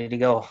 what did he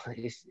go?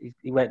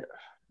 He went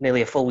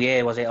nearly a full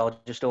year, was it, or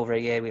just over a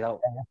year without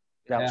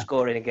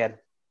scoring again.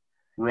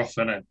 Rough,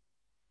 isn't it?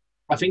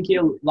 I think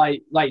he'll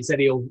like you said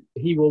he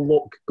will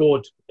look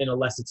good in a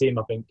lesser team.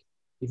 I think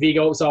if he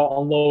goes out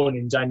on loan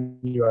in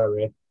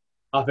January,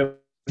 I think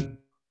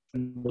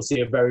we'll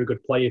see a very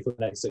good player for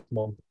the next 6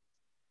 months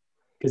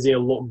because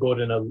he'll look good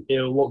in a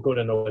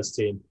worse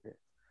team.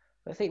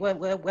 I think where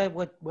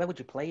would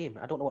you play him?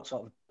 I don't know what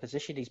sort of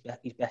position he's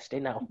best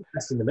in now.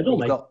 Best in the middle,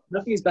 mate. I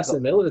think he's best in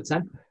the middle of the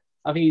 10.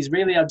 I think he's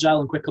really agile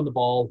and quick on the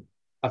ball.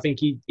 I think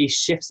he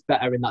shifts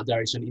better in that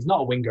direction. He's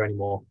not a winger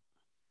anymore.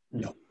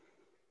 No,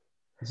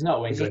 he's not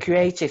a winger. Is he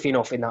creative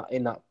enough in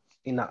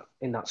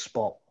that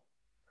spot?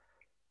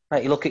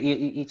 Like you look at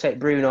you take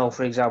Bruno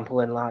for example,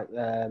 and like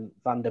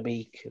Van der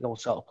Beek,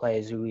 those sort of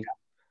players who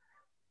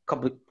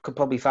could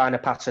probably find a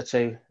pass or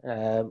two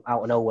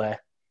out of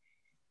nowhere.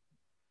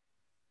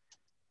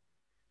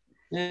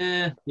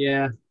 Yeah.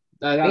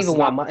 Even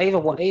one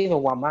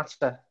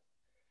matter.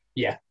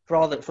 Yeah. For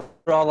all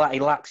that he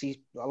lacks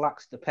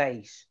the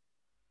pace.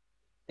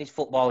 His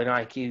footballing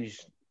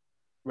IQ's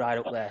right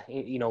up there.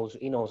 He knows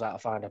how to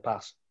find a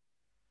pass.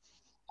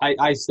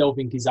 I still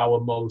think he's our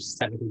most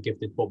technically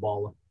gifted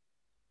footballer.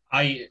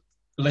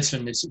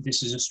 Listen, this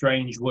is a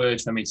strange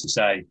word for me to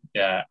say,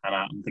 yeah, and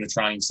I'm going to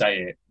try and say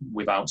it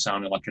without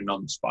sounding like a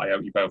nonce, but I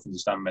hope you both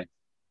understand me.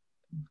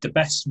 The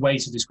best way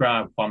to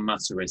describe Juan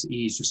Mata is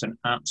he's just an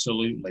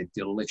absolutely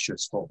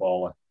delicious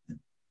footballer.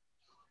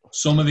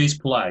 Some of his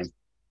play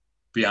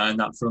behind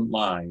that front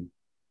line,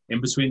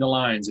 in between the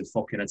lines of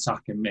fucking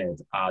attack and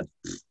mid, are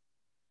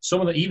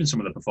some of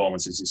the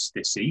performances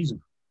this season.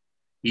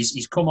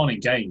 He's come on in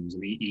games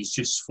and he's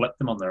just flipped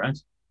them on their head.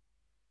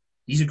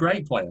 He's a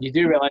great player. You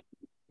do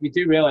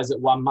realise that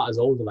Juan Mata's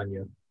older than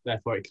you,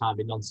 therefore it can't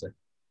be nonsense.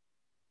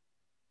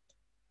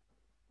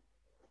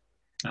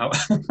 Oh,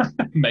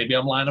 maybe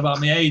I'm lying about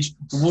my age.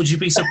 Would you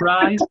be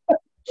surprised?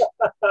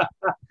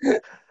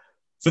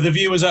 For the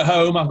viewers at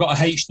home, I've got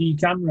a HD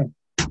camera.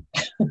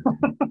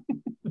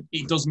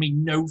 It does me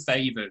no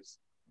favours.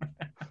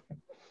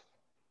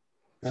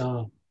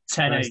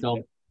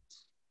 10-8.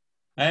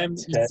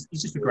 He's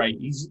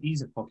just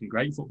he's a fucking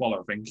great footballer,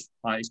 I think.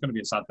 It's going to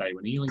be a sad day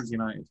when he leaves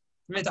United.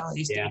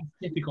 It's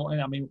difficult.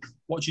 I mean,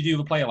 what do you do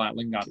with a player like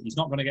Lingard? He's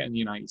not going to get in the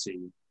United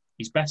team.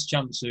 His best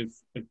chance of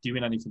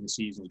doing anything this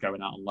season is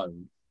going out on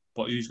loan.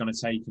 But who's going to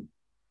take him?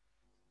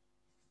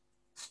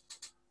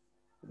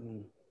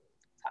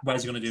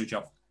 Where's he going to do a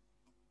job?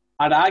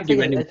 I'd argue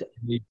anyone in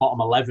the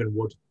bottom 11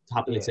 would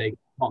happily take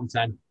bottom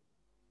 10.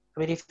 I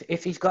mean,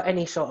 if he's got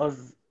any sort of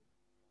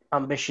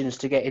ambitions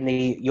to get in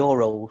the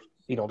Euros,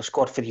 the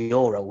squad for the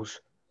Euros,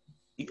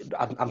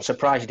 I'm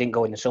surprised he didn't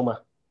go in the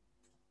summer.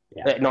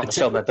 Yeah. Not the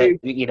summer, but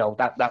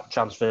that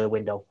transfer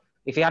window.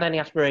 If he had any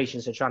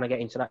aspirations of trying to get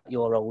into that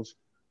Euros,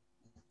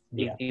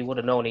 he would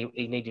have known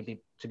he needed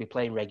to be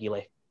playing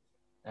regularly.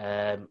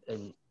 I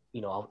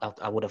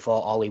would have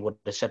thought Ollie would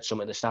have said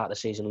something at the start of the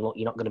season. Look,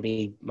 you're not going to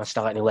be my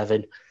starting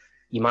 11.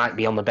 You might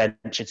be on the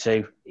bench or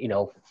two.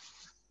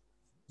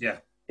 Yeah.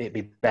 It'd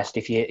be best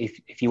if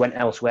you went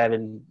elsewhere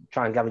and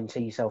try and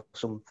guarantee yourself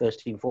some first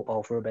team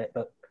football for a bit.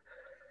 But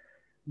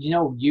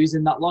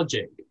using that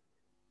logic,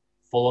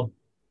 Fulham,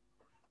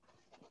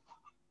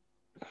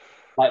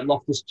 like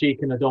Loftus-Cheek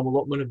and Adama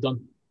Lookman have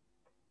done.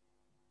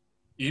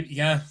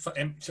 Yeah,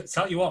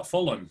 tell you what,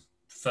 Fulham,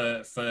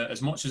 for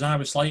as much as I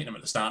was slating them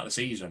at the start of the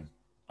season,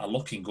 are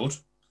looking good.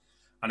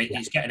 And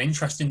it's getting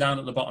interesting down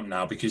at the bottom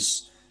now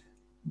because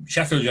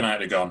Sheffield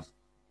United are gone.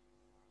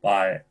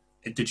 Like,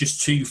 they're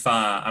just too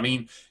far. I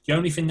mean, the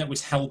only thing that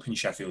was helping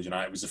Sheffield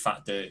United was the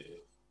fact that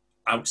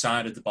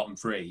outside of the bottom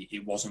three,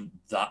 it wasn't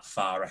that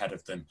far ahead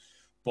of them.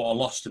 But a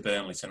loss to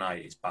Burnley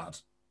tonight is bad.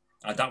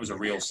 That was a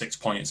real 6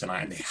 points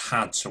tonight, and they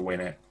had to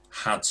win it.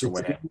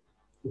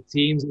 The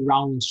teams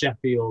around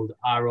Sheffield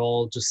are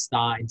all just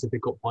starting to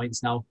pick up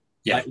points now.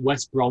 Yeah. Like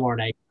West Brom are on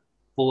 8,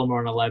 Fulham are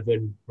on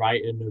 11,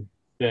 Brighton are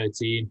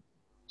 13,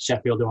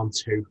 Sheffield are on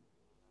 2.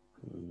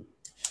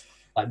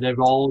 Like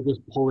they're all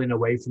just pulling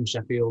away from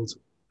Sheffield.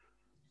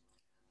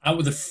 Out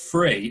of the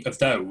three of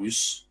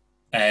those,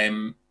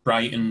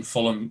 Brighton,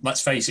 Fulham,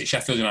 let's face it,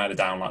 Sheffield United are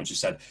down, like I just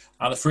said.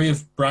 Out of the three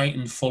of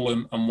Brighton,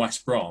 Fulham and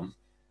West Brom,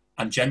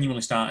 I'm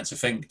genuinely starting to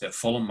think that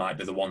Fulham might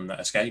be the one that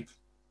escape.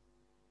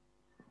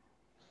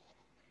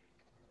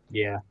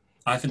 Yeah.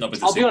 I think that'll be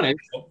I'll be honest.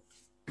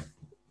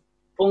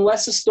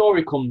 Unless a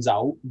story comes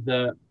out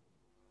that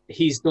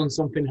he's done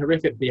something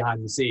horrific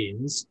behind the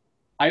scenes,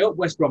 I hope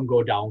West Brom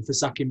go down for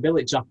sacking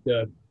Bilic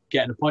after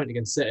getting a point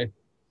against City.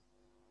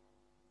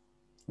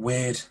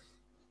 Weird.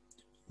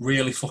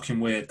 Really fucking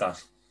weird,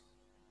 that.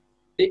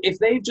 If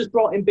they've just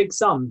brought in Big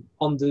Sam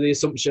under the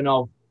assumption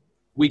of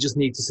we just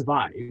need to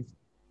survive,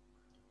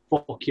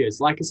 fuck yous.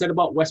 Like I said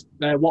about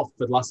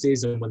Watford last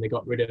season when they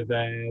got rid of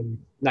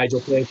Nigel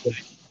Clayton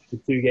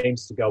with 2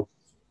 games to go.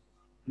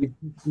 With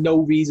no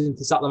reason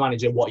to sack the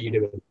manager, what are you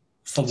doing?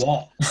 For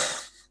what?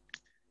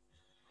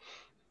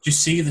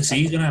 Just see the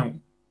season out.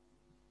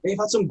 They've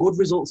had some good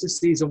results this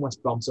season,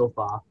 West Brom, so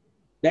far.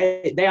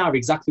 They are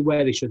exactly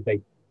where they should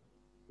be.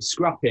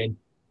 Scrapping.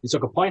 They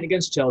took a point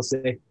against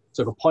Chelsea,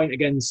 took a point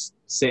against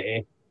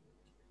City.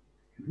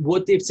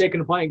 Would they have taken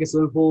a point against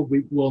Liverpool?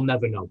 We will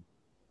never know.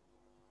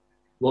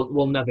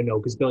 We'll never know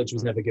because Bilic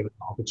was never given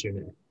that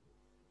opportunity.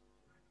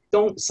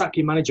 Don't sack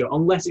your manager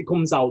unless it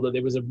comes out that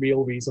there was a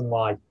real reason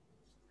why.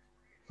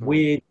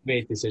 Weird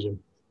decision.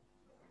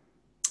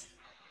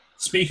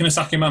 Speaking of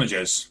sacking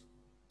managers,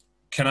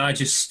 can I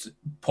just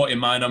put in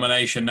my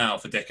nomination now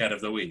for Dickhead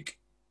of the Week?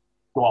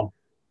 Go on.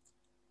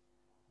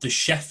 The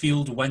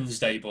Sheffield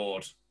Wednesday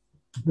board.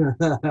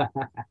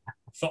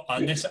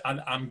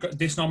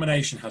 This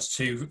nomination has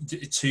two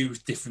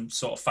different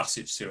sort of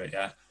facets to it,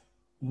 yeah?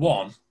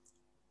 One,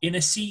 in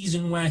a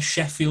season where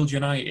Sheffield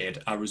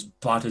United are as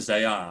bad as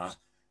they are,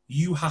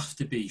 you have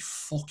to be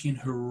fucking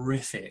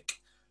horrific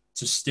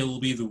to still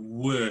be the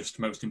worst,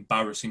 most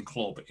embarrassing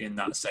club in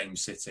that same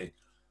city.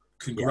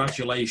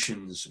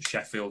 Congratulations,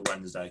 Sheffield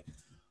Wednesday.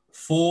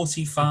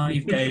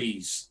 45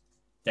 days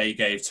they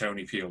gave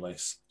Tony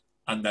Pulis,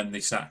 and then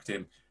they sacked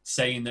him,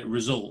 saying that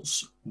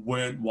results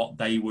weren't what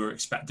they were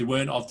expected. They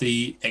weren't of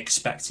the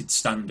expected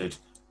standard.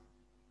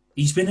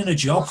 He's been in a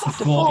job for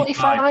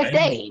 45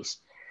 days.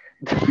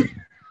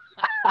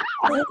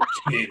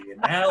 Fucking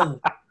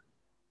hell.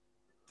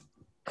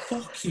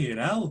 Fucking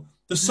hell.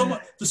 The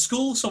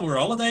school summer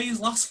holidays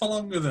last for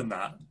longer than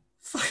that.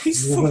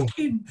 He's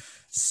fucking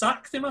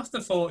sacked him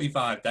after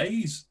 45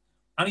 days.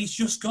 And he's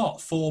just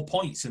got 4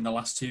 points in the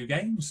last 2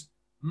 games.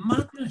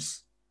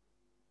 Madness.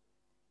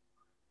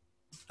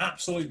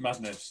 Absolute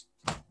madness.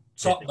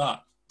 Top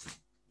that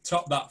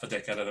for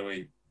Dickhead of the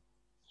Week.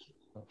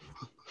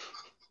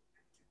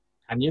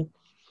 Can you?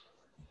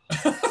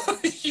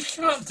 You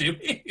can't do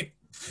it.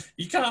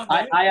 You can't do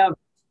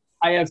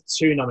I have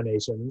 2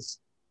 nominations.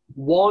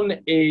 One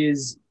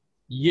is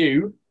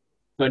you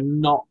for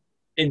not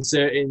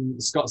inserting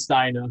Scott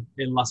Steiner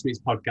in last week's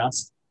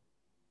podcast.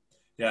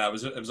 Yeah, it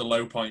was a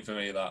low point for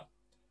me, that.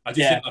 I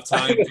just didn't have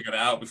time to get it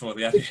out before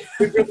the end.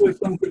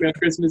 On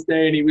Christmas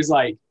Day, and he was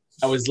like,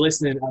 I was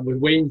listening, I was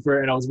waiting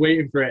for it,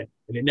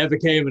 and it never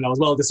came, and I was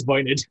well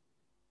disappointed.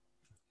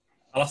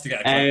 I'll have to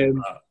get a clip of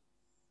that.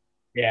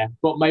 Yeah,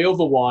 but my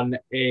other one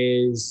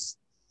is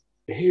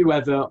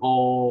whoever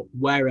or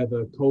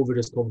wherever COVID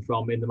has come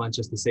from in the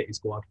Manchester City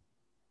squad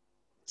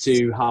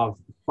to have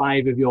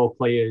 5 of your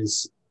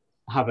players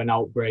have an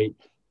outbreak,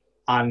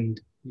 and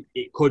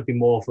it could be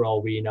more for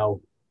all we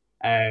know.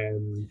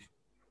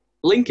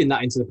 Linking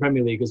that into the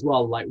Premier League as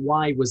well, like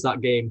why was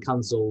that game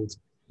cancelled?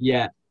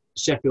 Yet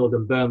Sheffield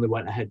and Burnley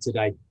went ahead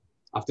today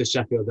after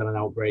Sheffield had an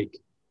outbreak.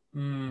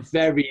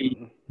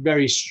 Very,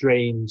 very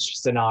strange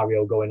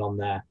scenario going on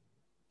there.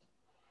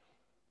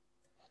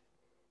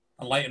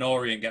 And Leyton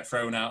Orient get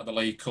thrown out of the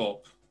League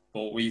Cup,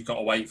 but we've got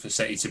to wait for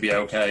City to be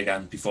okay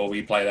again before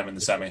we play them in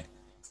the semi.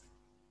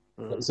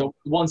 So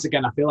once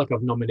again, I feel like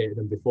I've nominated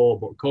them before,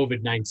 but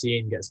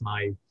COVID-19 gets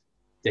my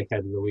Dickhead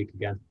of the Week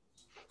again.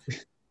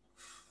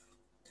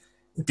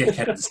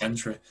 Dickhead of the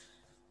century.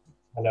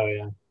 I know,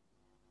 yeah.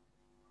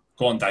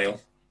 Go on, Dale.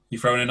 You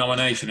throwing a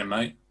nomination in,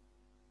 mate?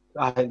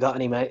 I haven't got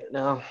any, mate,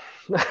 no.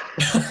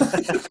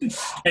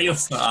 Get your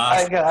start. I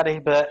haven't got any,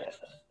 but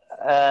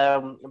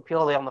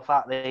purely on the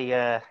fact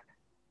the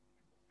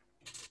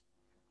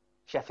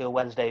Sheffield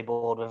Wednesday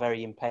board were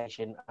very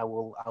impatient, I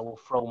will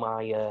throw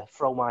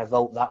my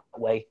vote that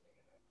way.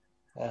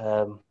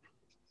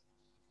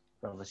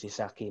 Obviously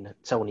sacking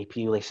Tony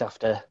Pulis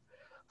after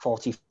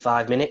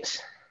 45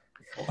 minutes.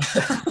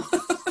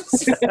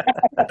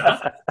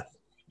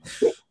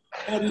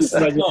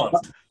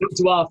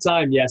 To half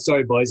time, yeah.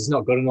 Sorry, boys, it's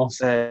not good enough.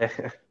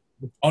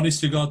 Honest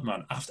to God,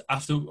 man.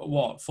 After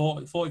what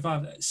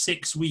 45,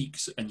 6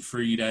 weeks and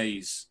 3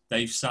 days,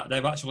 they've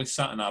actually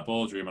sat in our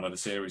boardroom and had a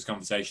serious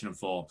conversation and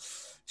thought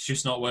it's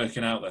just not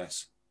working out.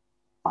 This.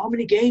 How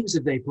many games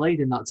have they played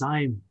in that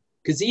time?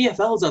 Because the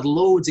EFL's had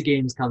loads of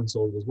games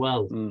cancelled as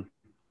well.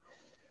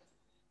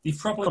 They've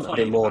probably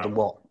played more than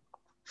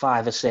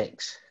 5 or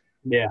 6.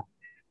 Yeah.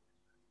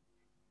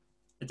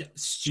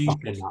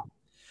 Stupid.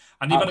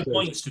 And they've had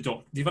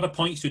a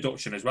points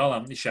deduction as well,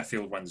 haven't they,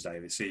 Sheffield Wednesday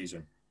this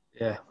season?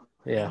 Yeah.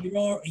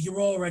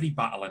 You're already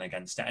battling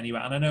against it anyway.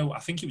 And I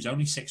think it was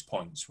only 6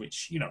 points,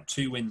 which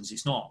 2 wins.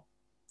 It's not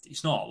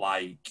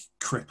like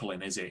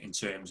crippling, is it, in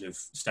terms of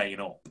staying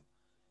up?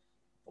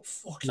 But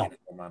fucking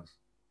hell, man.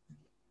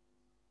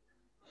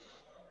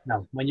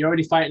 No, when you're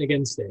already fighting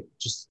against it,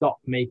 just stop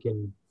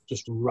making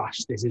just rash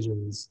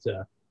decisions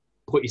to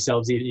put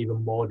yourselves in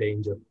even more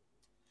danger.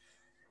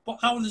 But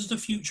how does the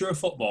future of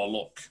football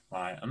look?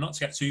 Right, and not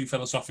to get too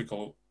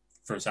philosophical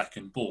for a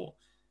second, but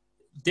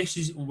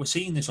we're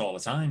seeing this all the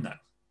time now.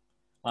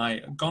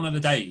 Like, gone are the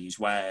days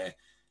where,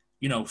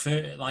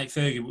 like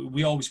Fergie,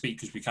 we always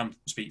speak because we can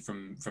speak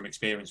from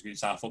experience because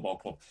it's our football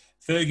club.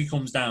 Fergie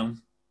comes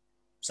down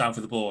south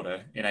of the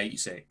border in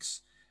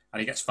 '86, and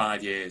he gets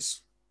 5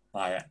 years.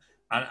 Like,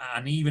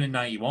 and even in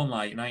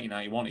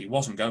 1991, he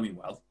wasn't going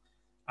well.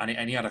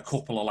 And he had a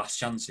couple of last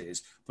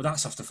chances, but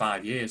that's after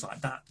 5 years.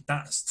 Like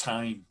that's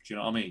time. Do you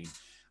know what I mean?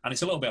 And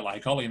it's a little bit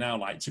like Ollie now.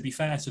 Like, to be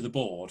fair to the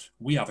board,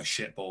 we have a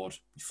shit board.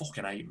 We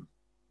fucking hate them.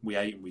 We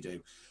hate them. We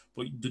do.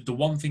 But the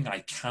one thing I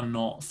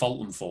cannot fault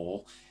them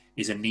for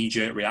is a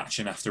knee-jerk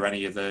reaction after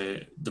any of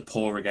the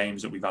poorer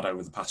games that we've had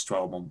over the past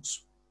 12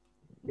 months.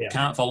 Yeah.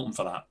 Can't fault them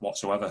for that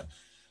whatsoever.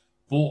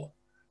 But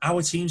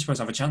our team's supposed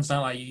to have a chance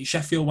now. Like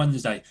Sheffield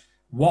Wednesday,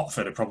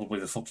 Watford are probably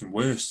the fucking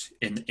worst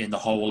in the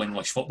whole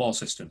English football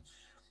system.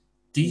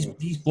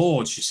 These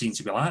boards just seem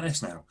to be like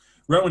this now.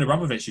 Roman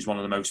Abramovich is one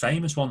of the most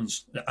famous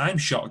ones. I'm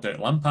shocked that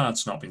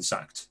Lampard's not been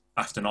sacked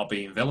after not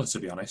being Villa, to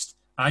be honest.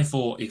 I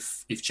thought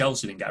if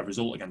Chelsea didn't get a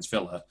result against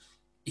Villa,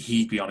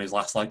 he'd be on his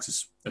last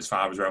legs as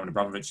far as Roman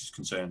Abramovich is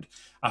concerned.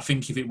 I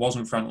think if it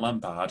wasn't Frank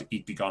Lampard,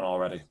 he'd be gone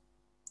already.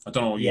 I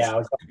don't know what you think I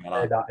was going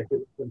to say that. If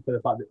it wasn't for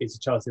the fact that he's a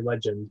Chelsea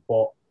legend,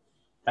 but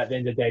at the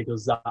end of the day,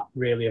 does that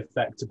really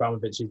affect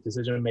Abramovich's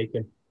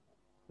decision-making?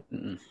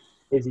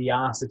 Is he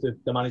asked if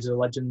the manager's a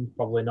legend?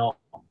 Probably not.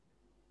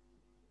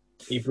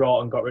 He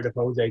brought and got rid of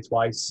Jose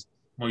twice.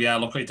 Well, yeah,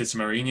 look what he did to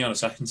Mourinho the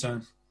second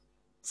time.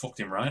 Fucked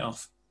him right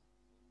off.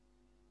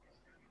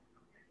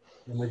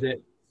 And was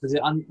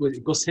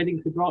it Gus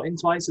Hiddink who brought in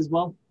twice as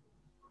well?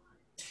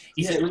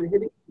 Yeah.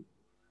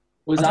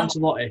 Was it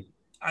Ancelotti?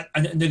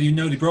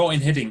 They brought in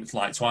Hiddink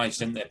like twice,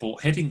 didn't they? But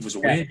Hiddink was a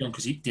weird one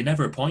because they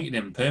never appointed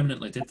him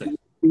permanently, did they?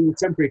 He was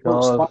temporary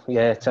coach.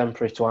 Yeah,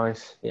 temporary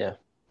twice. Yeah.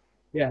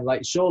 Yeah,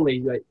 like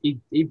surely, like he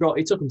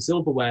took him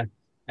silverware.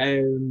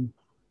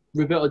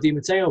 Roberto Di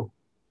Matteo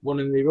won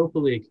in the Europa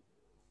League.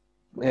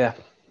 Yeah. He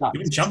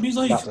won the Champions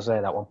League. I have to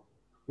say that one.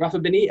 Rafa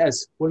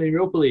Benitez won in the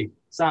Europa League.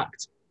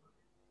 Sacked.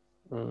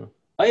 Oh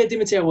yeah, Di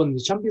Matteo won the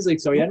Champions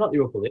League. Sorry, not the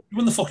Europa League. He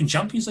won the fucking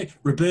Champions League.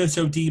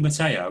 Roberto Di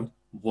Matteo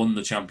won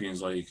the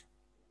Champions League.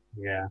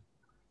 Yeah.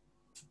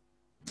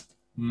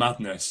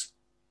 Madness.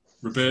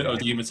 Roberto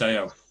Di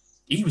Matteo.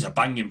 He was a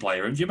banging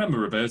player. Do you remember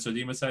Roberto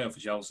Di Matteo for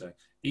Chelsea?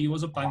 He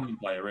was a banging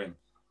player. I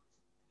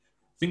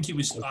think it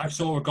was. I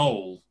saw a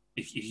goal.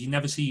 If you've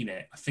never seen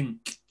it, I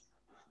think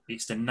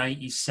it's the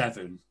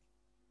 '97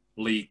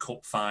 League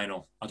Cup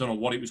final. I don't know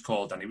what it was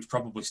called then. It was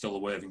probably still the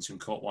Worthington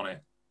Cup, wasn't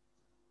it?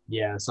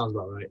 Yeah, sounds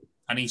about right.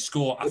 And he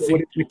scored. I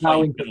think he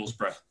played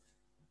Middlesbrough,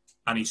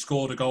 and he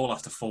scored a goal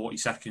after 40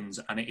 seconds,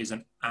 and it is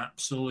an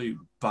absolute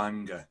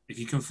banger. If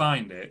you can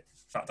find it.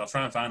 In fact, I'll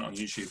try and find it on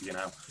YouTube for you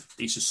now.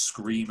 It's a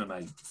screamer,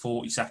 mate.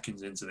 40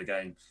 seconds into the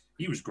game.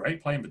 He was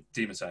great playing with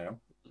Di Matteo.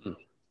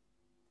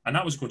 And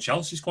that was a good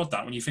Chelsea squad,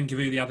 that. When you think of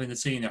who they had in the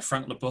team, they had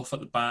Frank LeBuff at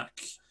the back,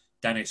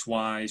 Dennis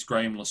Wise,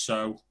 Graham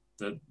Lasso,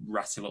 the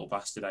ratty little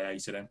bastard, I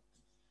hated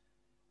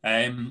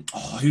him.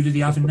 Who did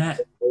he have in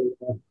net?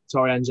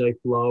 Torre Andre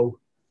Flo,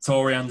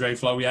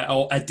 yeah.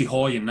 Oh, Ed De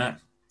Hoy in net.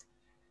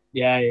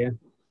 Yeah.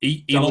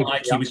 He looked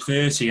like he was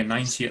 30 and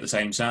 90 at the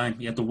same time.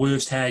 He had the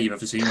worst hair you've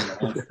ever seen in your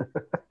life.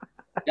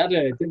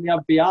 Didn't he have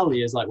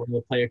Vialli as like one of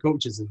the player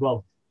coaches as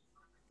well?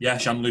 Yeah,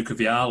 Gianluca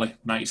Vialli,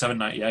 97,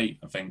 98,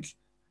 I think.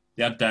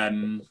 They had,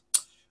 because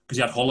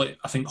he had Hullet.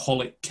 I think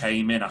Hullet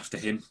came in after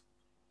him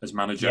as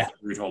manager,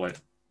 Ruud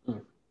Hullet.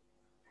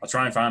 I'll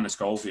try and find this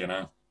goal for you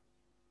now.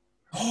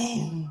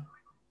 I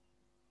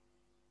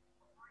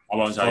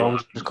won't say I'm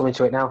just coming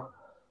to it now.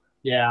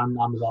 Yeah, I'm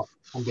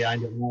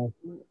behind it now.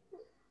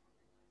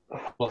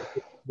 But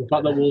the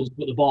fact that Wolves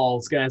put the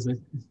ball scares me.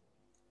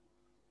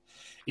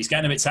 He's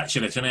getting a bit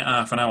touchy, isn't it?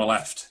 Half an hour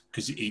left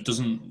because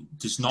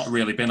there's not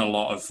really been a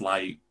lot of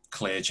like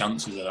clear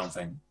chances. I don't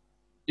think.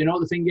 You know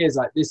what the thing is?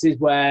 Like this is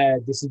where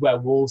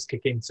Wolves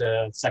kick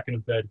into second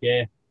and third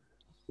gear.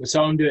 We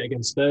saw them do it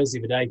against Spurs the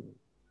other day.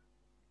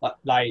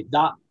 Like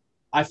that,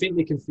 I think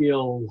they can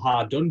feel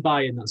hard done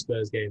by in that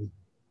Spurs game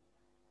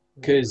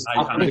because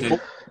after they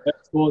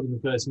scored in the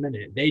first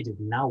minute, they did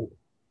now.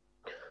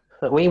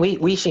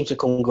 We seem to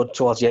come good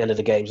towards the end of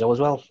the games though as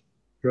well.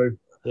 True.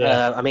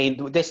 Yeah. I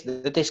mean, this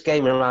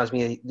game reminds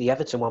me of the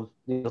Everton one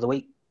the other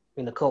week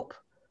in the cup.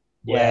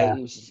 Yeah. Where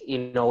he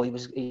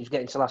was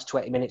getting to the last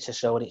 20 minutes or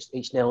so, and it's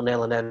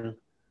 0-0, and then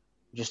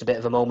just a bit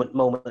of a moment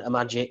of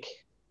magic.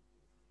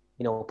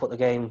 Put the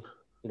game,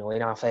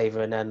 in our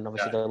favour, and then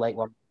obviously the late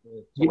one.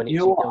 You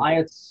know what? I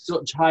had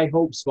such high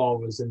hopes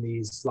for us in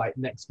these like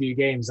next few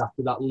games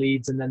after that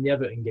Leeds and then the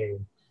Everton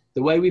game.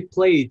 The way we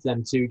played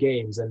them two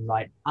games and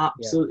like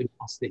absolutely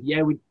lost it.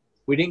 Yeah, we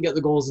didn't get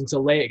the goals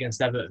until late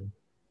against Everton,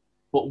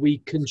 but we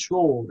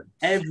controlled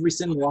every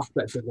single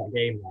aspect of that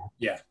game there.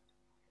 Yeah.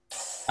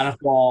 And I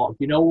thought,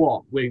 you know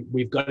what?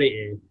 We've got it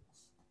here.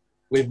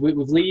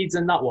 With Leeds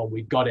and that one,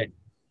 we've got it.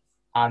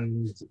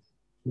 And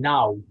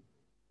now,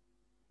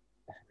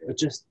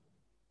 just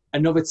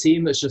another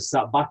team that's just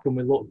sat back and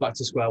we look back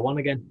to square one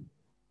again.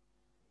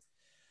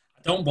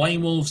 I don't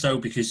blame Wolves, though,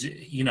 because,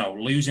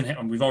 losing him,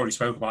 and we've already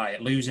spoke about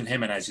it, losing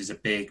Jimenez is a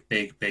big,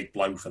 big, big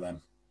blow for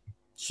them.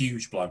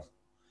 Huge blow.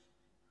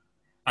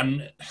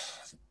 And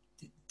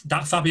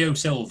that Fabio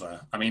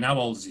Silva, I mean, how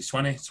old is he?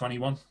 20,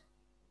 21?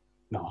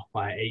 No,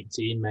 like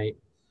 18, mate.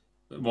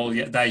 Well,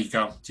 yeah, there you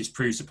go. Just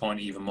proves the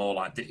point even more.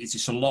 Like, it's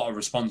just a lot of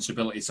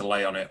responsibility to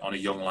lay on a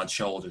young lad's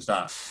shoulders.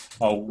 That,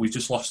 we've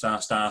just lost our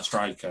star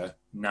striker.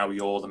 Now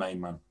you're the main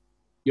man.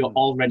 You're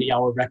already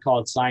our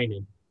record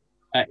signing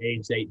at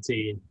age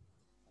 18.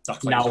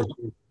 Exactly. Now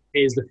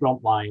here's the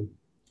front line.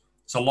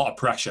 It's a lot of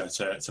pressure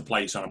to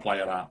place on a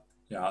player that.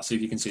 Yeah, let's see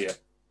if you can see it.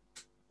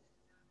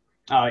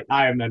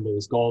 I remember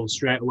this goal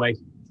straight away.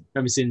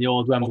 Remember seeing the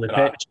old Wembley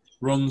pitch.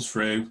 Runs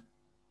through.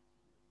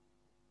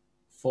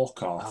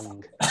 Fuck off.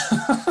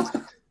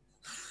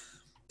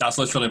 That's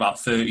literally about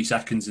 30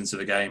 seconds into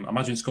the game.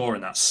 Imagine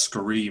scoring that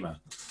screamer.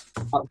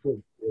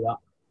 Absolutely do that.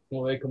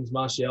 Well, here comes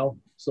Martial,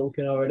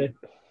 sulking already.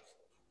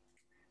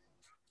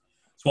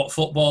 It's what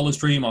footballers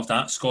dream of,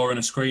 that, scoring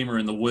a screamer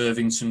in the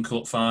Worthington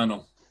Cup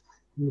final.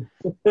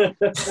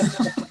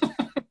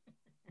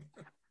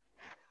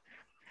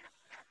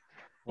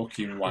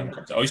 Fucking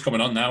wanker. Oh, he's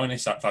coming on now, isn't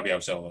he, Fabio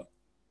Silva?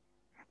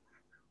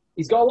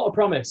 He's got a lot of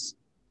promise.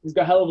 He's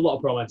got a hell of a lot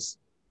of promise.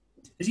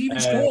 Has he even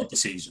scored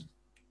this season?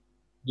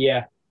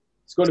 Yeah.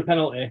 Scored a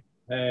penalty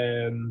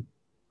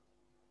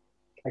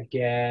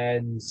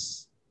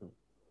against...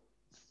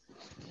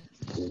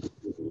 Can't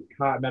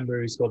remember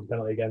who he scored the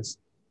penalty against.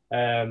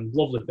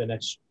 Lovely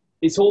finish.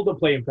 His hold-up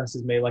play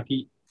impresses me. Like,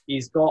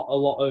 he's got a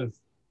lot of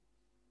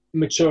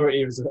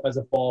maturity as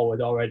a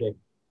forward already.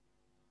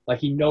 Like,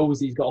 he knows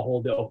he's got to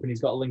hold it up and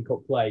he's got to link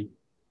up play.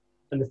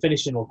 And the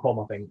finishing will come,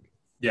 I think.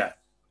 Yeah.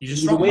 He's a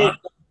strong man.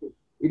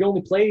 He'd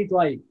only played,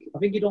 I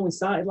think he'd only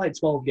started,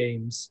 12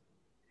 games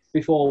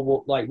before,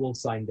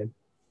 Wolves signed him.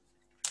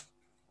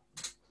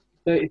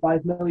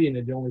 35 million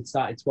and he only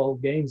started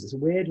 12 games. It's a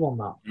weird one,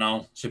 that.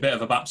 No, it's a bit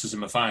of a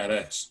baptism of fire,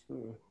 this.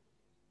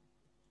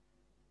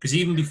 Because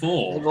even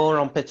before... They're going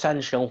on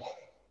potential.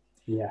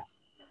 Yeah.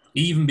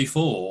 Even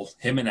before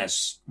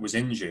Jimenez was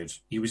injured,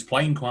 he was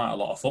playing quite a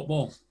lot of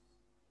football.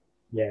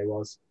 Yeah, he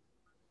was.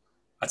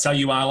 I tell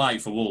you, I like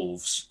for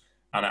Wolves,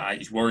 and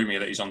it's worrying me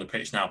that he's on the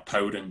pitch now.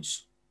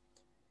 Podence,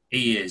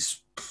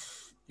 he's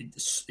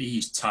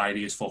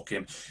tidy as fuck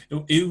him.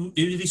 Who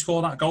did he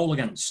score that goal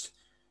against?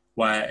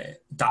 Where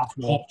that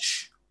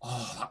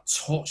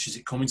touch as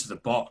it come into the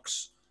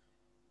box.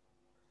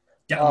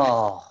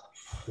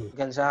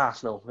 Against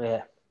Arsenal,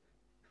 yeah.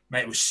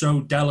 Mate, it was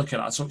so delicate.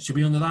 To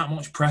be under that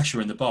much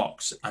pressure in the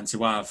box and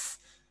to have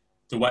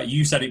the way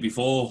you said it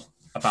before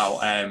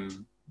about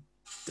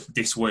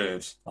this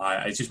word,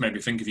 it just made me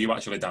think of you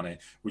actually, Danny.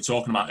 We were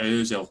talking about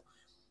Ozil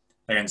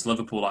against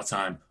Liverpool that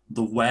time.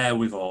 The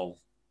wherewithal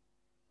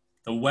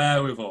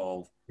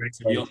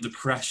to be under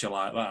pressure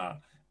like that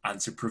and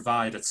to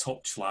provide a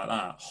touch like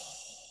that.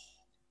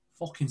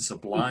 Fucking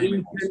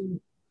sublime.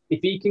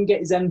 If he can get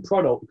his end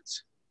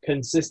product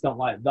consistent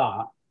like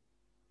that,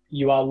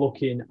 you are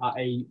looking at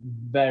a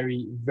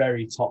very,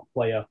 very top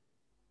player.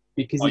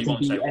 Because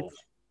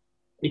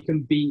he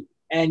can beat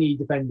any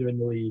defender in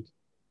the league.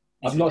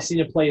 I've not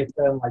seen a player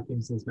turn like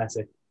him since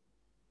Messi.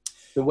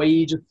 The way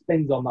he just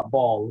spins on that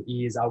ball,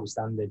 he is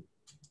outstanding.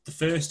 The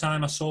first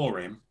time I saw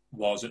him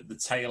was at the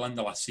tail end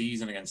of last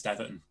season against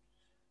Everton.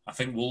 I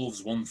think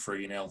Wolves won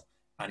 3-0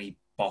 and he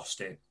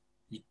bossed it.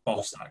 He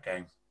bossed that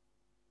game.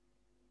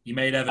 He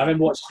made Everton. I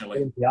remember watching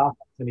him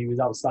and he was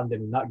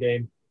outstanding in that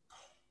game.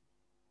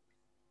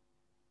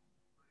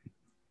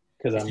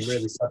 Because I'm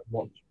really sad to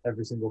watch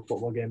every single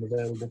football game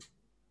available.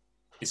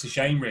 It's a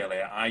shame,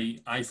 really.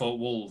 I thought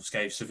Wolves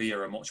gave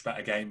Sevilla a much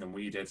better game than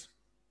we did.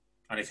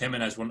 And if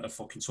Jimenez wouldn't have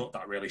fucking took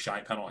that really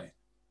shite penalty.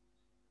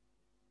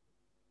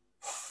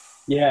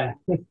 Yeah.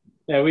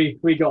 Yeah,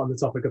 we got on the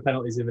topic of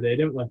penalties the other day,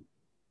 didn't we?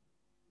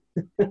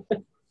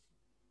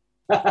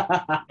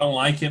 Don't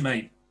like it,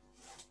 mate.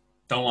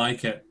 Don't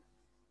like it.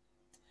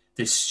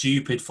 This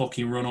stupid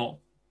fucking run-up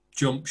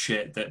jump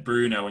shit that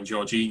Bruno and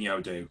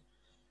Jorginho do.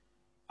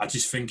 I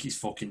just think it's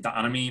fucking...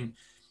 And I mean,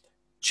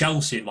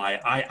 Chelsea,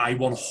 I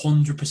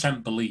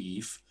 100%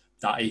 believe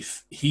that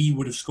if he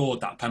would have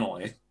scored that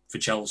penalty for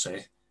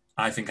Chelsea,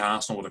 I think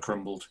Arsenal would have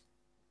crumbled.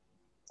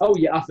 Oh,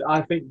 yeah,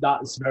 I think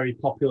that's a very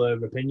popular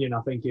opinion.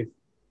 I think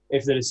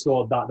if they'd have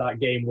scored that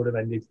game would have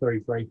ended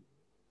 3-3.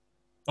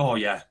 Oh,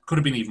 yeah. Could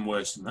have been even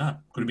worse than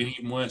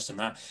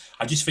that.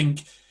 I just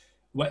think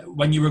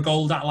when you're a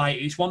goal that light,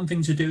 it's one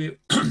thing to do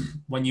it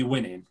when you're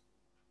winning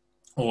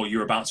or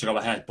you're about to go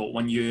ahead, but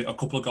when you're a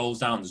couple of goals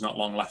down, there's not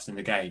long left in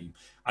the game,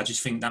 I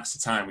just think that's the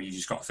time where you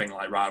just got to think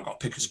right, I've got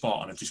to pick a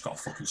spot and I've just got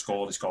to fucking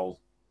score this goal.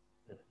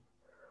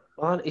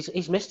 Well,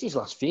 he's missed his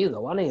last few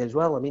though, hasn't he, as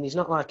well? I mean, he's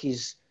not like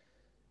he's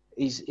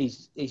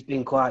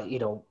been quite,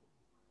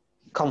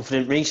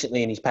 confident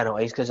recently in his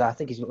penalties, because I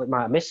think he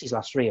might have missed his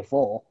last 3 or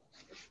 4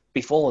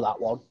 before that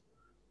one.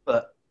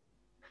 But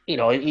you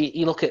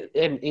look at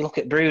him, you look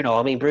at Bruno.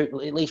 I mean,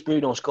 at least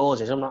Bruno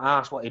scores. I'm not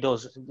asked what he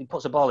does. He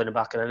puts the ball in the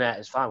back of the net.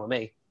 It's fine with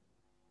me.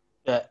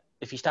 But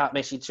if you start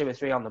missing 2 or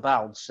 3 on the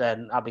bounce,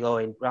 then I'll be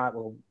going, right,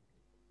 well,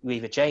 you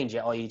either change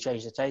it or you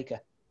change the taker.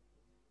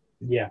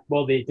 Yeah,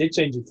 well, they did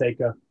change the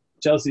taker.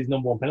 Chelsea's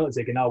number 1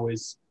 penalty taker now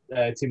is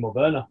Timo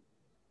Werner.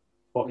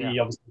 But he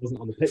obviously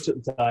wasn't on the pitch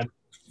at the time.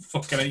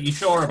 Fucking, are you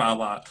sure about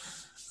that?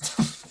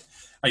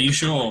 Are you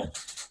sure?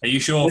 Are you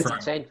sure,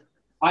 Frank?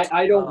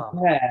 I don't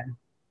care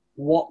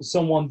what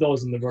someone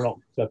does in the run-up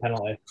to a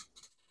penalty.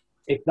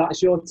 If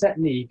that's your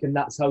technique and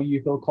that's how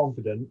you feel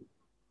confident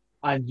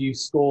and you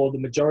score the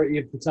majority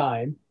of the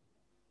time,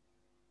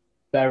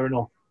 fair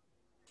enough.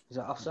 Is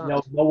that offside?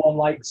 No one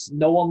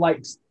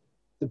likes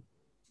the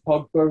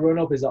Pogba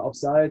run-up. Is that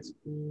offside?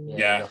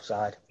 Yeah.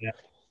 Offside. Yeah.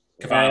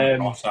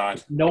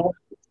 Offside. No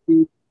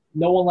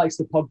one likes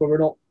the Pogba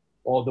run-up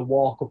or the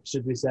walk-up,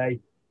 should we say.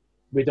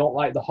 We don't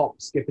like the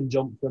hop, skip and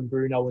jump from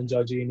Bruno and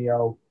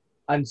Jorginho.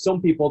 And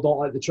some people don't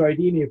like the Troy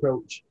Deeney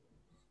approach.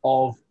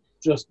 of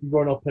just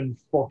run up and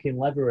fucking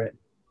lever it.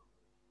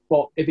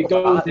 But if it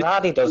Well, goes...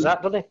 Hardy does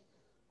that, doesn't he?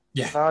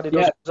 Yeah. Hardy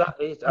does that.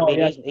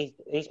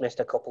 He's missed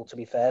a couple, to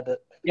be fair,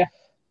 but... Yeah.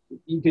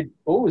 You could...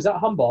 Oh, is that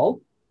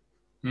handball?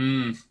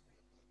 I'm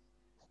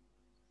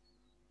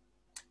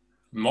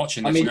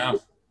watching this now.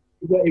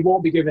 It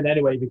won't be given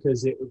anyway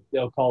because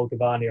they'll call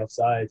Cavani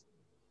offside.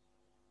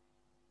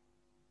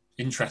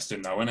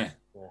 Interesting, though, isn't it?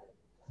 Yeah.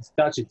 It's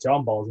actually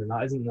John balls in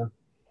that, isn't there?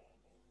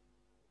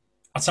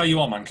 I'll tell you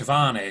what, man,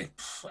 Cavani,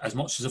 as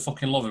much as I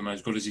fucking love him,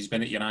 as good as he's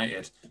been at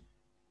United,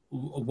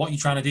 what are you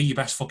trying to do? Your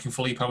best fucking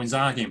Filippo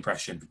Inzaghi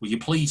impression? Will you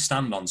please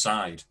stand on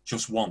side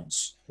just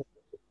once?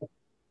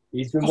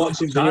 He's been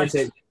watching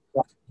videotapes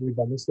with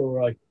Van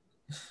Nistelrooy.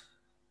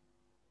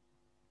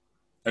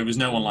 There was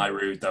no one like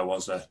Rude, though,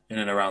 was there? In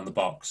and around the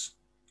box.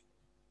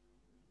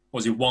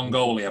 Was it one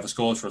goal he ever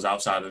scored for us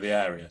outside of the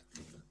area?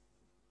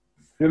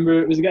 Remember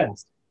who it was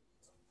against?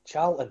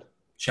 Charlton.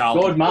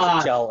 Good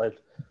man. Charlton.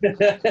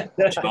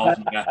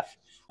 Charlton, yeah.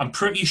 I'm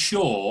pretty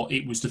sure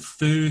it was the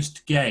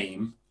first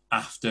game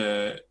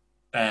after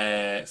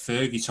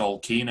Fergie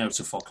told Keano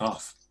to fuck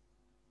off.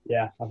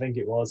 Yeah, I think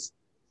it was.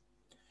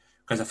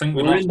 Because I think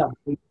we were in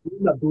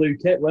that blue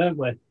kit, weren't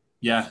we?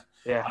 Yeah.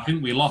 I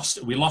think we lost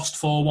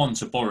 4-1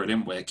 to Borough,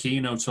 didn't we?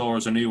 Keano tore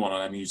us a new one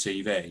on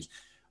MUTV.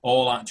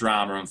 All that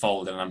drama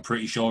unfolded, and I'm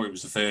pretty sure it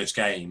was the first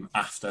game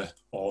after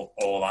all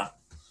that.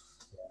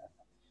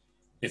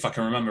 If I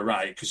can remember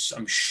right, because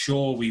I'm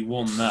sure we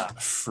won that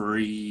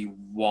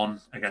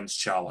 3-1 against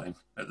Charlton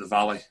at the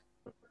Valley.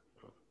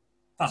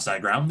 That's their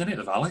ground, isn't it,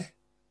 the Valley?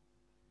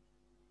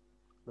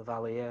 The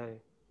Valley, yeah. Do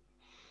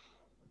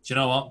you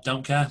know what?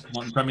 Don't care.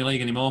 Not in Premier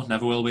League anymore.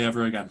 Never will be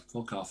ever again.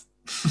 Fuck off.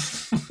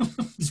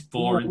 It's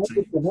boring.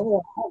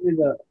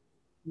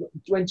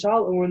 When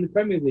Charlton were in the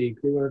Premier League,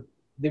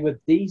 they were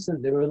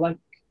decent. They were like,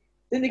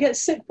 didn't they get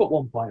sixth at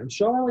one point? I'm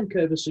sure Alan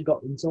Curvis had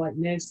got them to like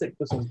near sixth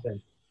or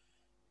something.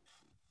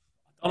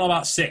 I don't know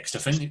about sixth. I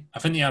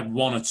think they had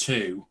 1 or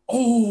 2.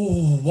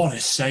 Oh, what a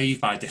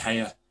save by De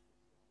Gea.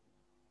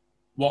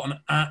 What an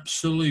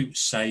absolute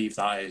save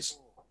that is.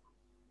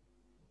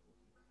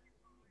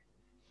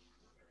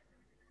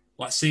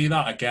 Let's see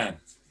that again.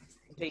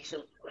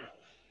 Decent.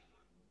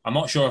 I'm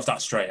not sure if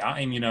that's straight at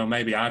him. You know,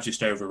 maybe I've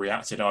just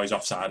overreacted. Oh, he's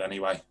offside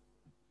anyway.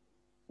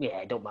 Yeah,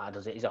 it don't matter,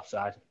 does it? He's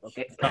offside.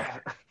 Okay.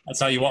 I'll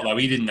tell you what, though.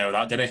 He didn't know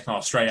that, did he? Oh,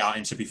 straight at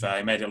him, to be fair.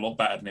 He made it look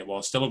better than it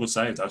was. Still a good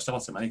save, though. Still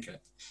had to make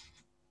it.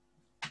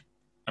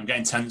 I'm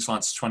getting tense,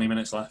 lads. 20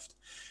 minutes left.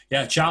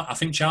 Yeah, I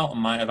think Charlton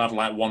might have had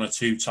like 1 or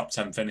 2 top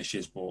 10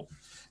 finishes, but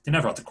they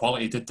never had the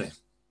quality, did they?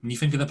 When you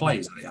think of the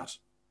players that they had.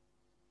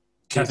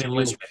 Kevin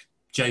Lisby,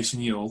 Jason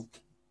Ewell,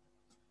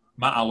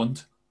 Matt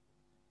Alland,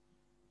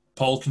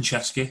 Paul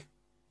Konchesky.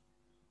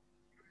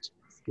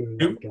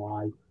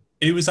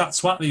 Who was that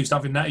twat that used to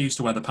have in net? He used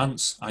to wear the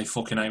pants. I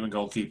fucking hate when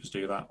goalkeepers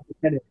do that.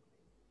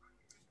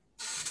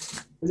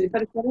 Was it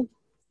Fettuccine?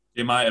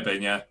 It might have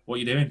been, yeah. What are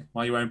you doing?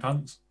 Why are you wearing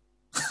pants?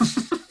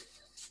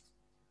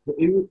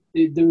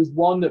 There was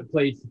one that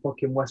played for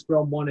fucking West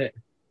Brom, wasn't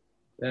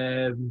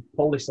it?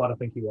 Polish lad, I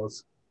think he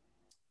was.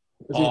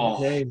 What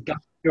was his name?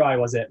 Gaspari,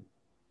 was it?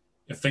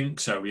 I think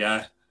so,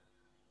 yeah.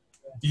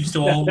 He used to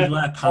always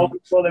wear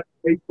pants.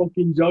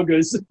 Fucking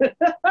joggers.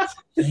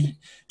 Do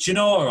you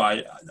know, all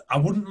right, I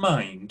wouldn't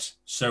mind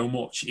so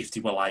much if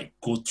they were like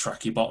good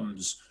tracky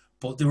bottoms,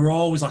 but they were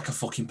always like a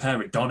fucking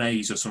pair of Don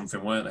A's or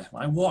something, weren't they?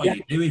 Like, what are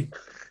you doing?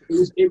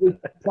 It was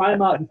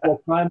Primark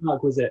before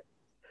Primark, was it?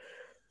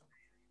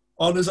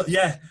 Oh,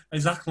 yeah,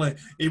 exactly.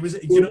 It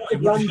was. You know, it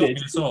wouldn't shock me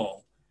at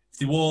all if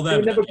they wore them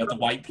and they had the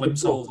white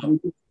plimsolls on.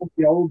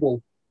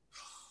 Horrible.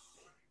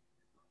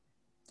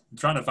 I'm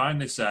trying to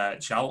find this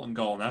Charlton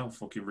goal now.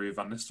 Fucking Ruud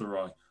van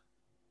Nistelrooy.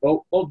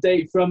 Well,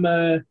 update from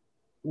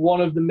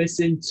one of the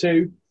missing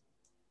 2.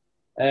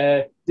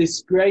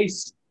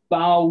 Disgrace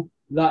foul.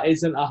 That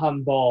isn't a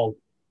handball.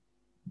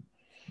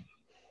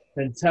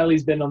 And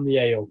Telly's been on the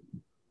ale.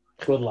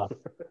 Good lad.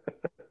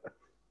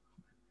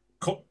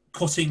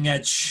 Cutting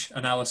edge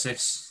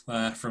analysis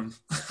from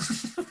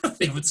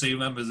the other 2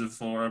 members of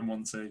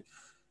 4M12.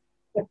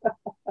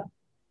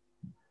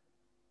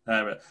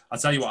 I'll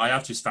tell you what, I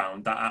have just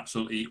found that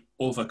absolutely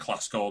other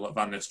class goal that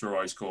Van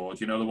Nistelrooy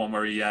scored. You know the one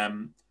where he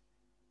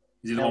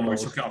is it the one where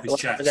he took it off his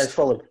chest? Against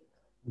Fulham.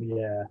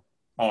 Yeah.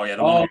 Oh yeah.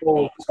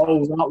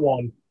 That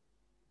one.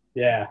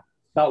 Yeah,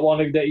 that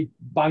one that he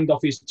banged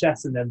off his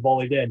chest and then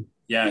volleyed in.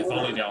 Yeah, he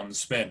volleyed it on the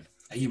spin.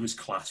 He was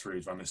class,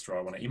 Ruud van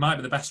Nistelrooy, wasn't he? He might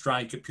be the best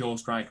pure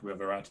striker we've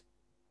ever had.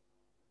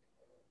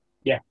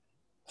 Yeah.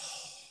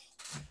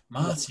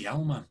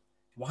 Martial, man.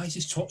 Why is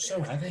his touch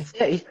so heavy?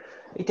 Yeah,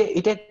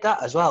 he did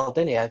that as well,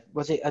 didn't he?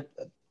 Was it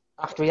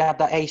after he had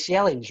that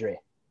ACL injury?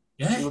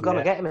 Yeah. We were going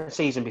to get him a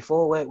season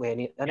before, weren't we?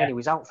 And then he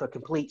was out for a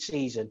complete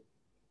season.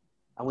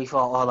 And we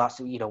thought, oh, that's,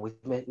 you know,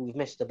 we've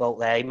missed the boat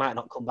there. He might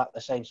not come back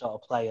the same sort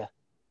of player.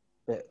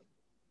 But,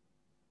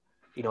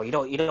 you know, you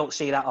don't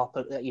see that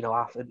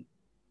happen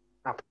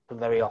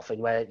very often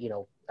where, you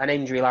know, an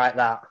injury like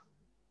that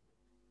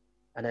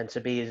and then to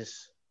be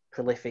as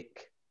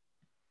prolific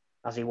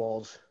as he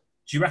was.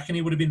 Do you reckon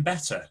he would have been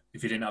better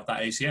if he didn't have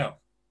that ACL?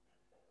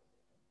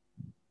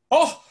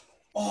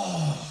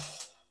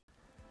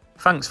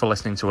 Thanks for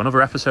listening to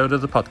another episode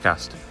of the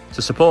podcast.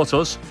 To support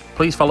us,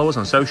 please follow us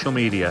on social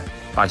media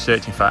by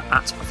searching for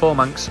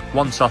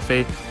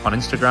 @4manx1toffee on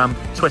Instagram,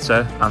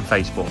 Twitter and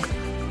Facebook.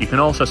 You can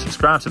also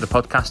subscribe to the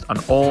podcast on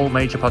all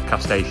major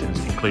podcast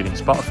stations, including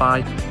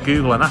Spotify,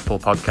 Google and Apple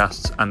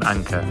Podcasts and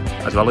Anchor,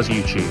 as well as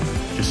YouTube.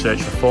 Just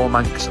search for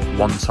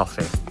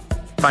 4manx1toffee.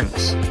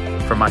 Thanks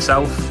from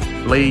myself,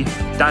 Lee,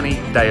 Danny,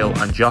 Dale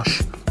and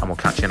Josh, and we'll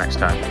catch you next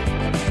time.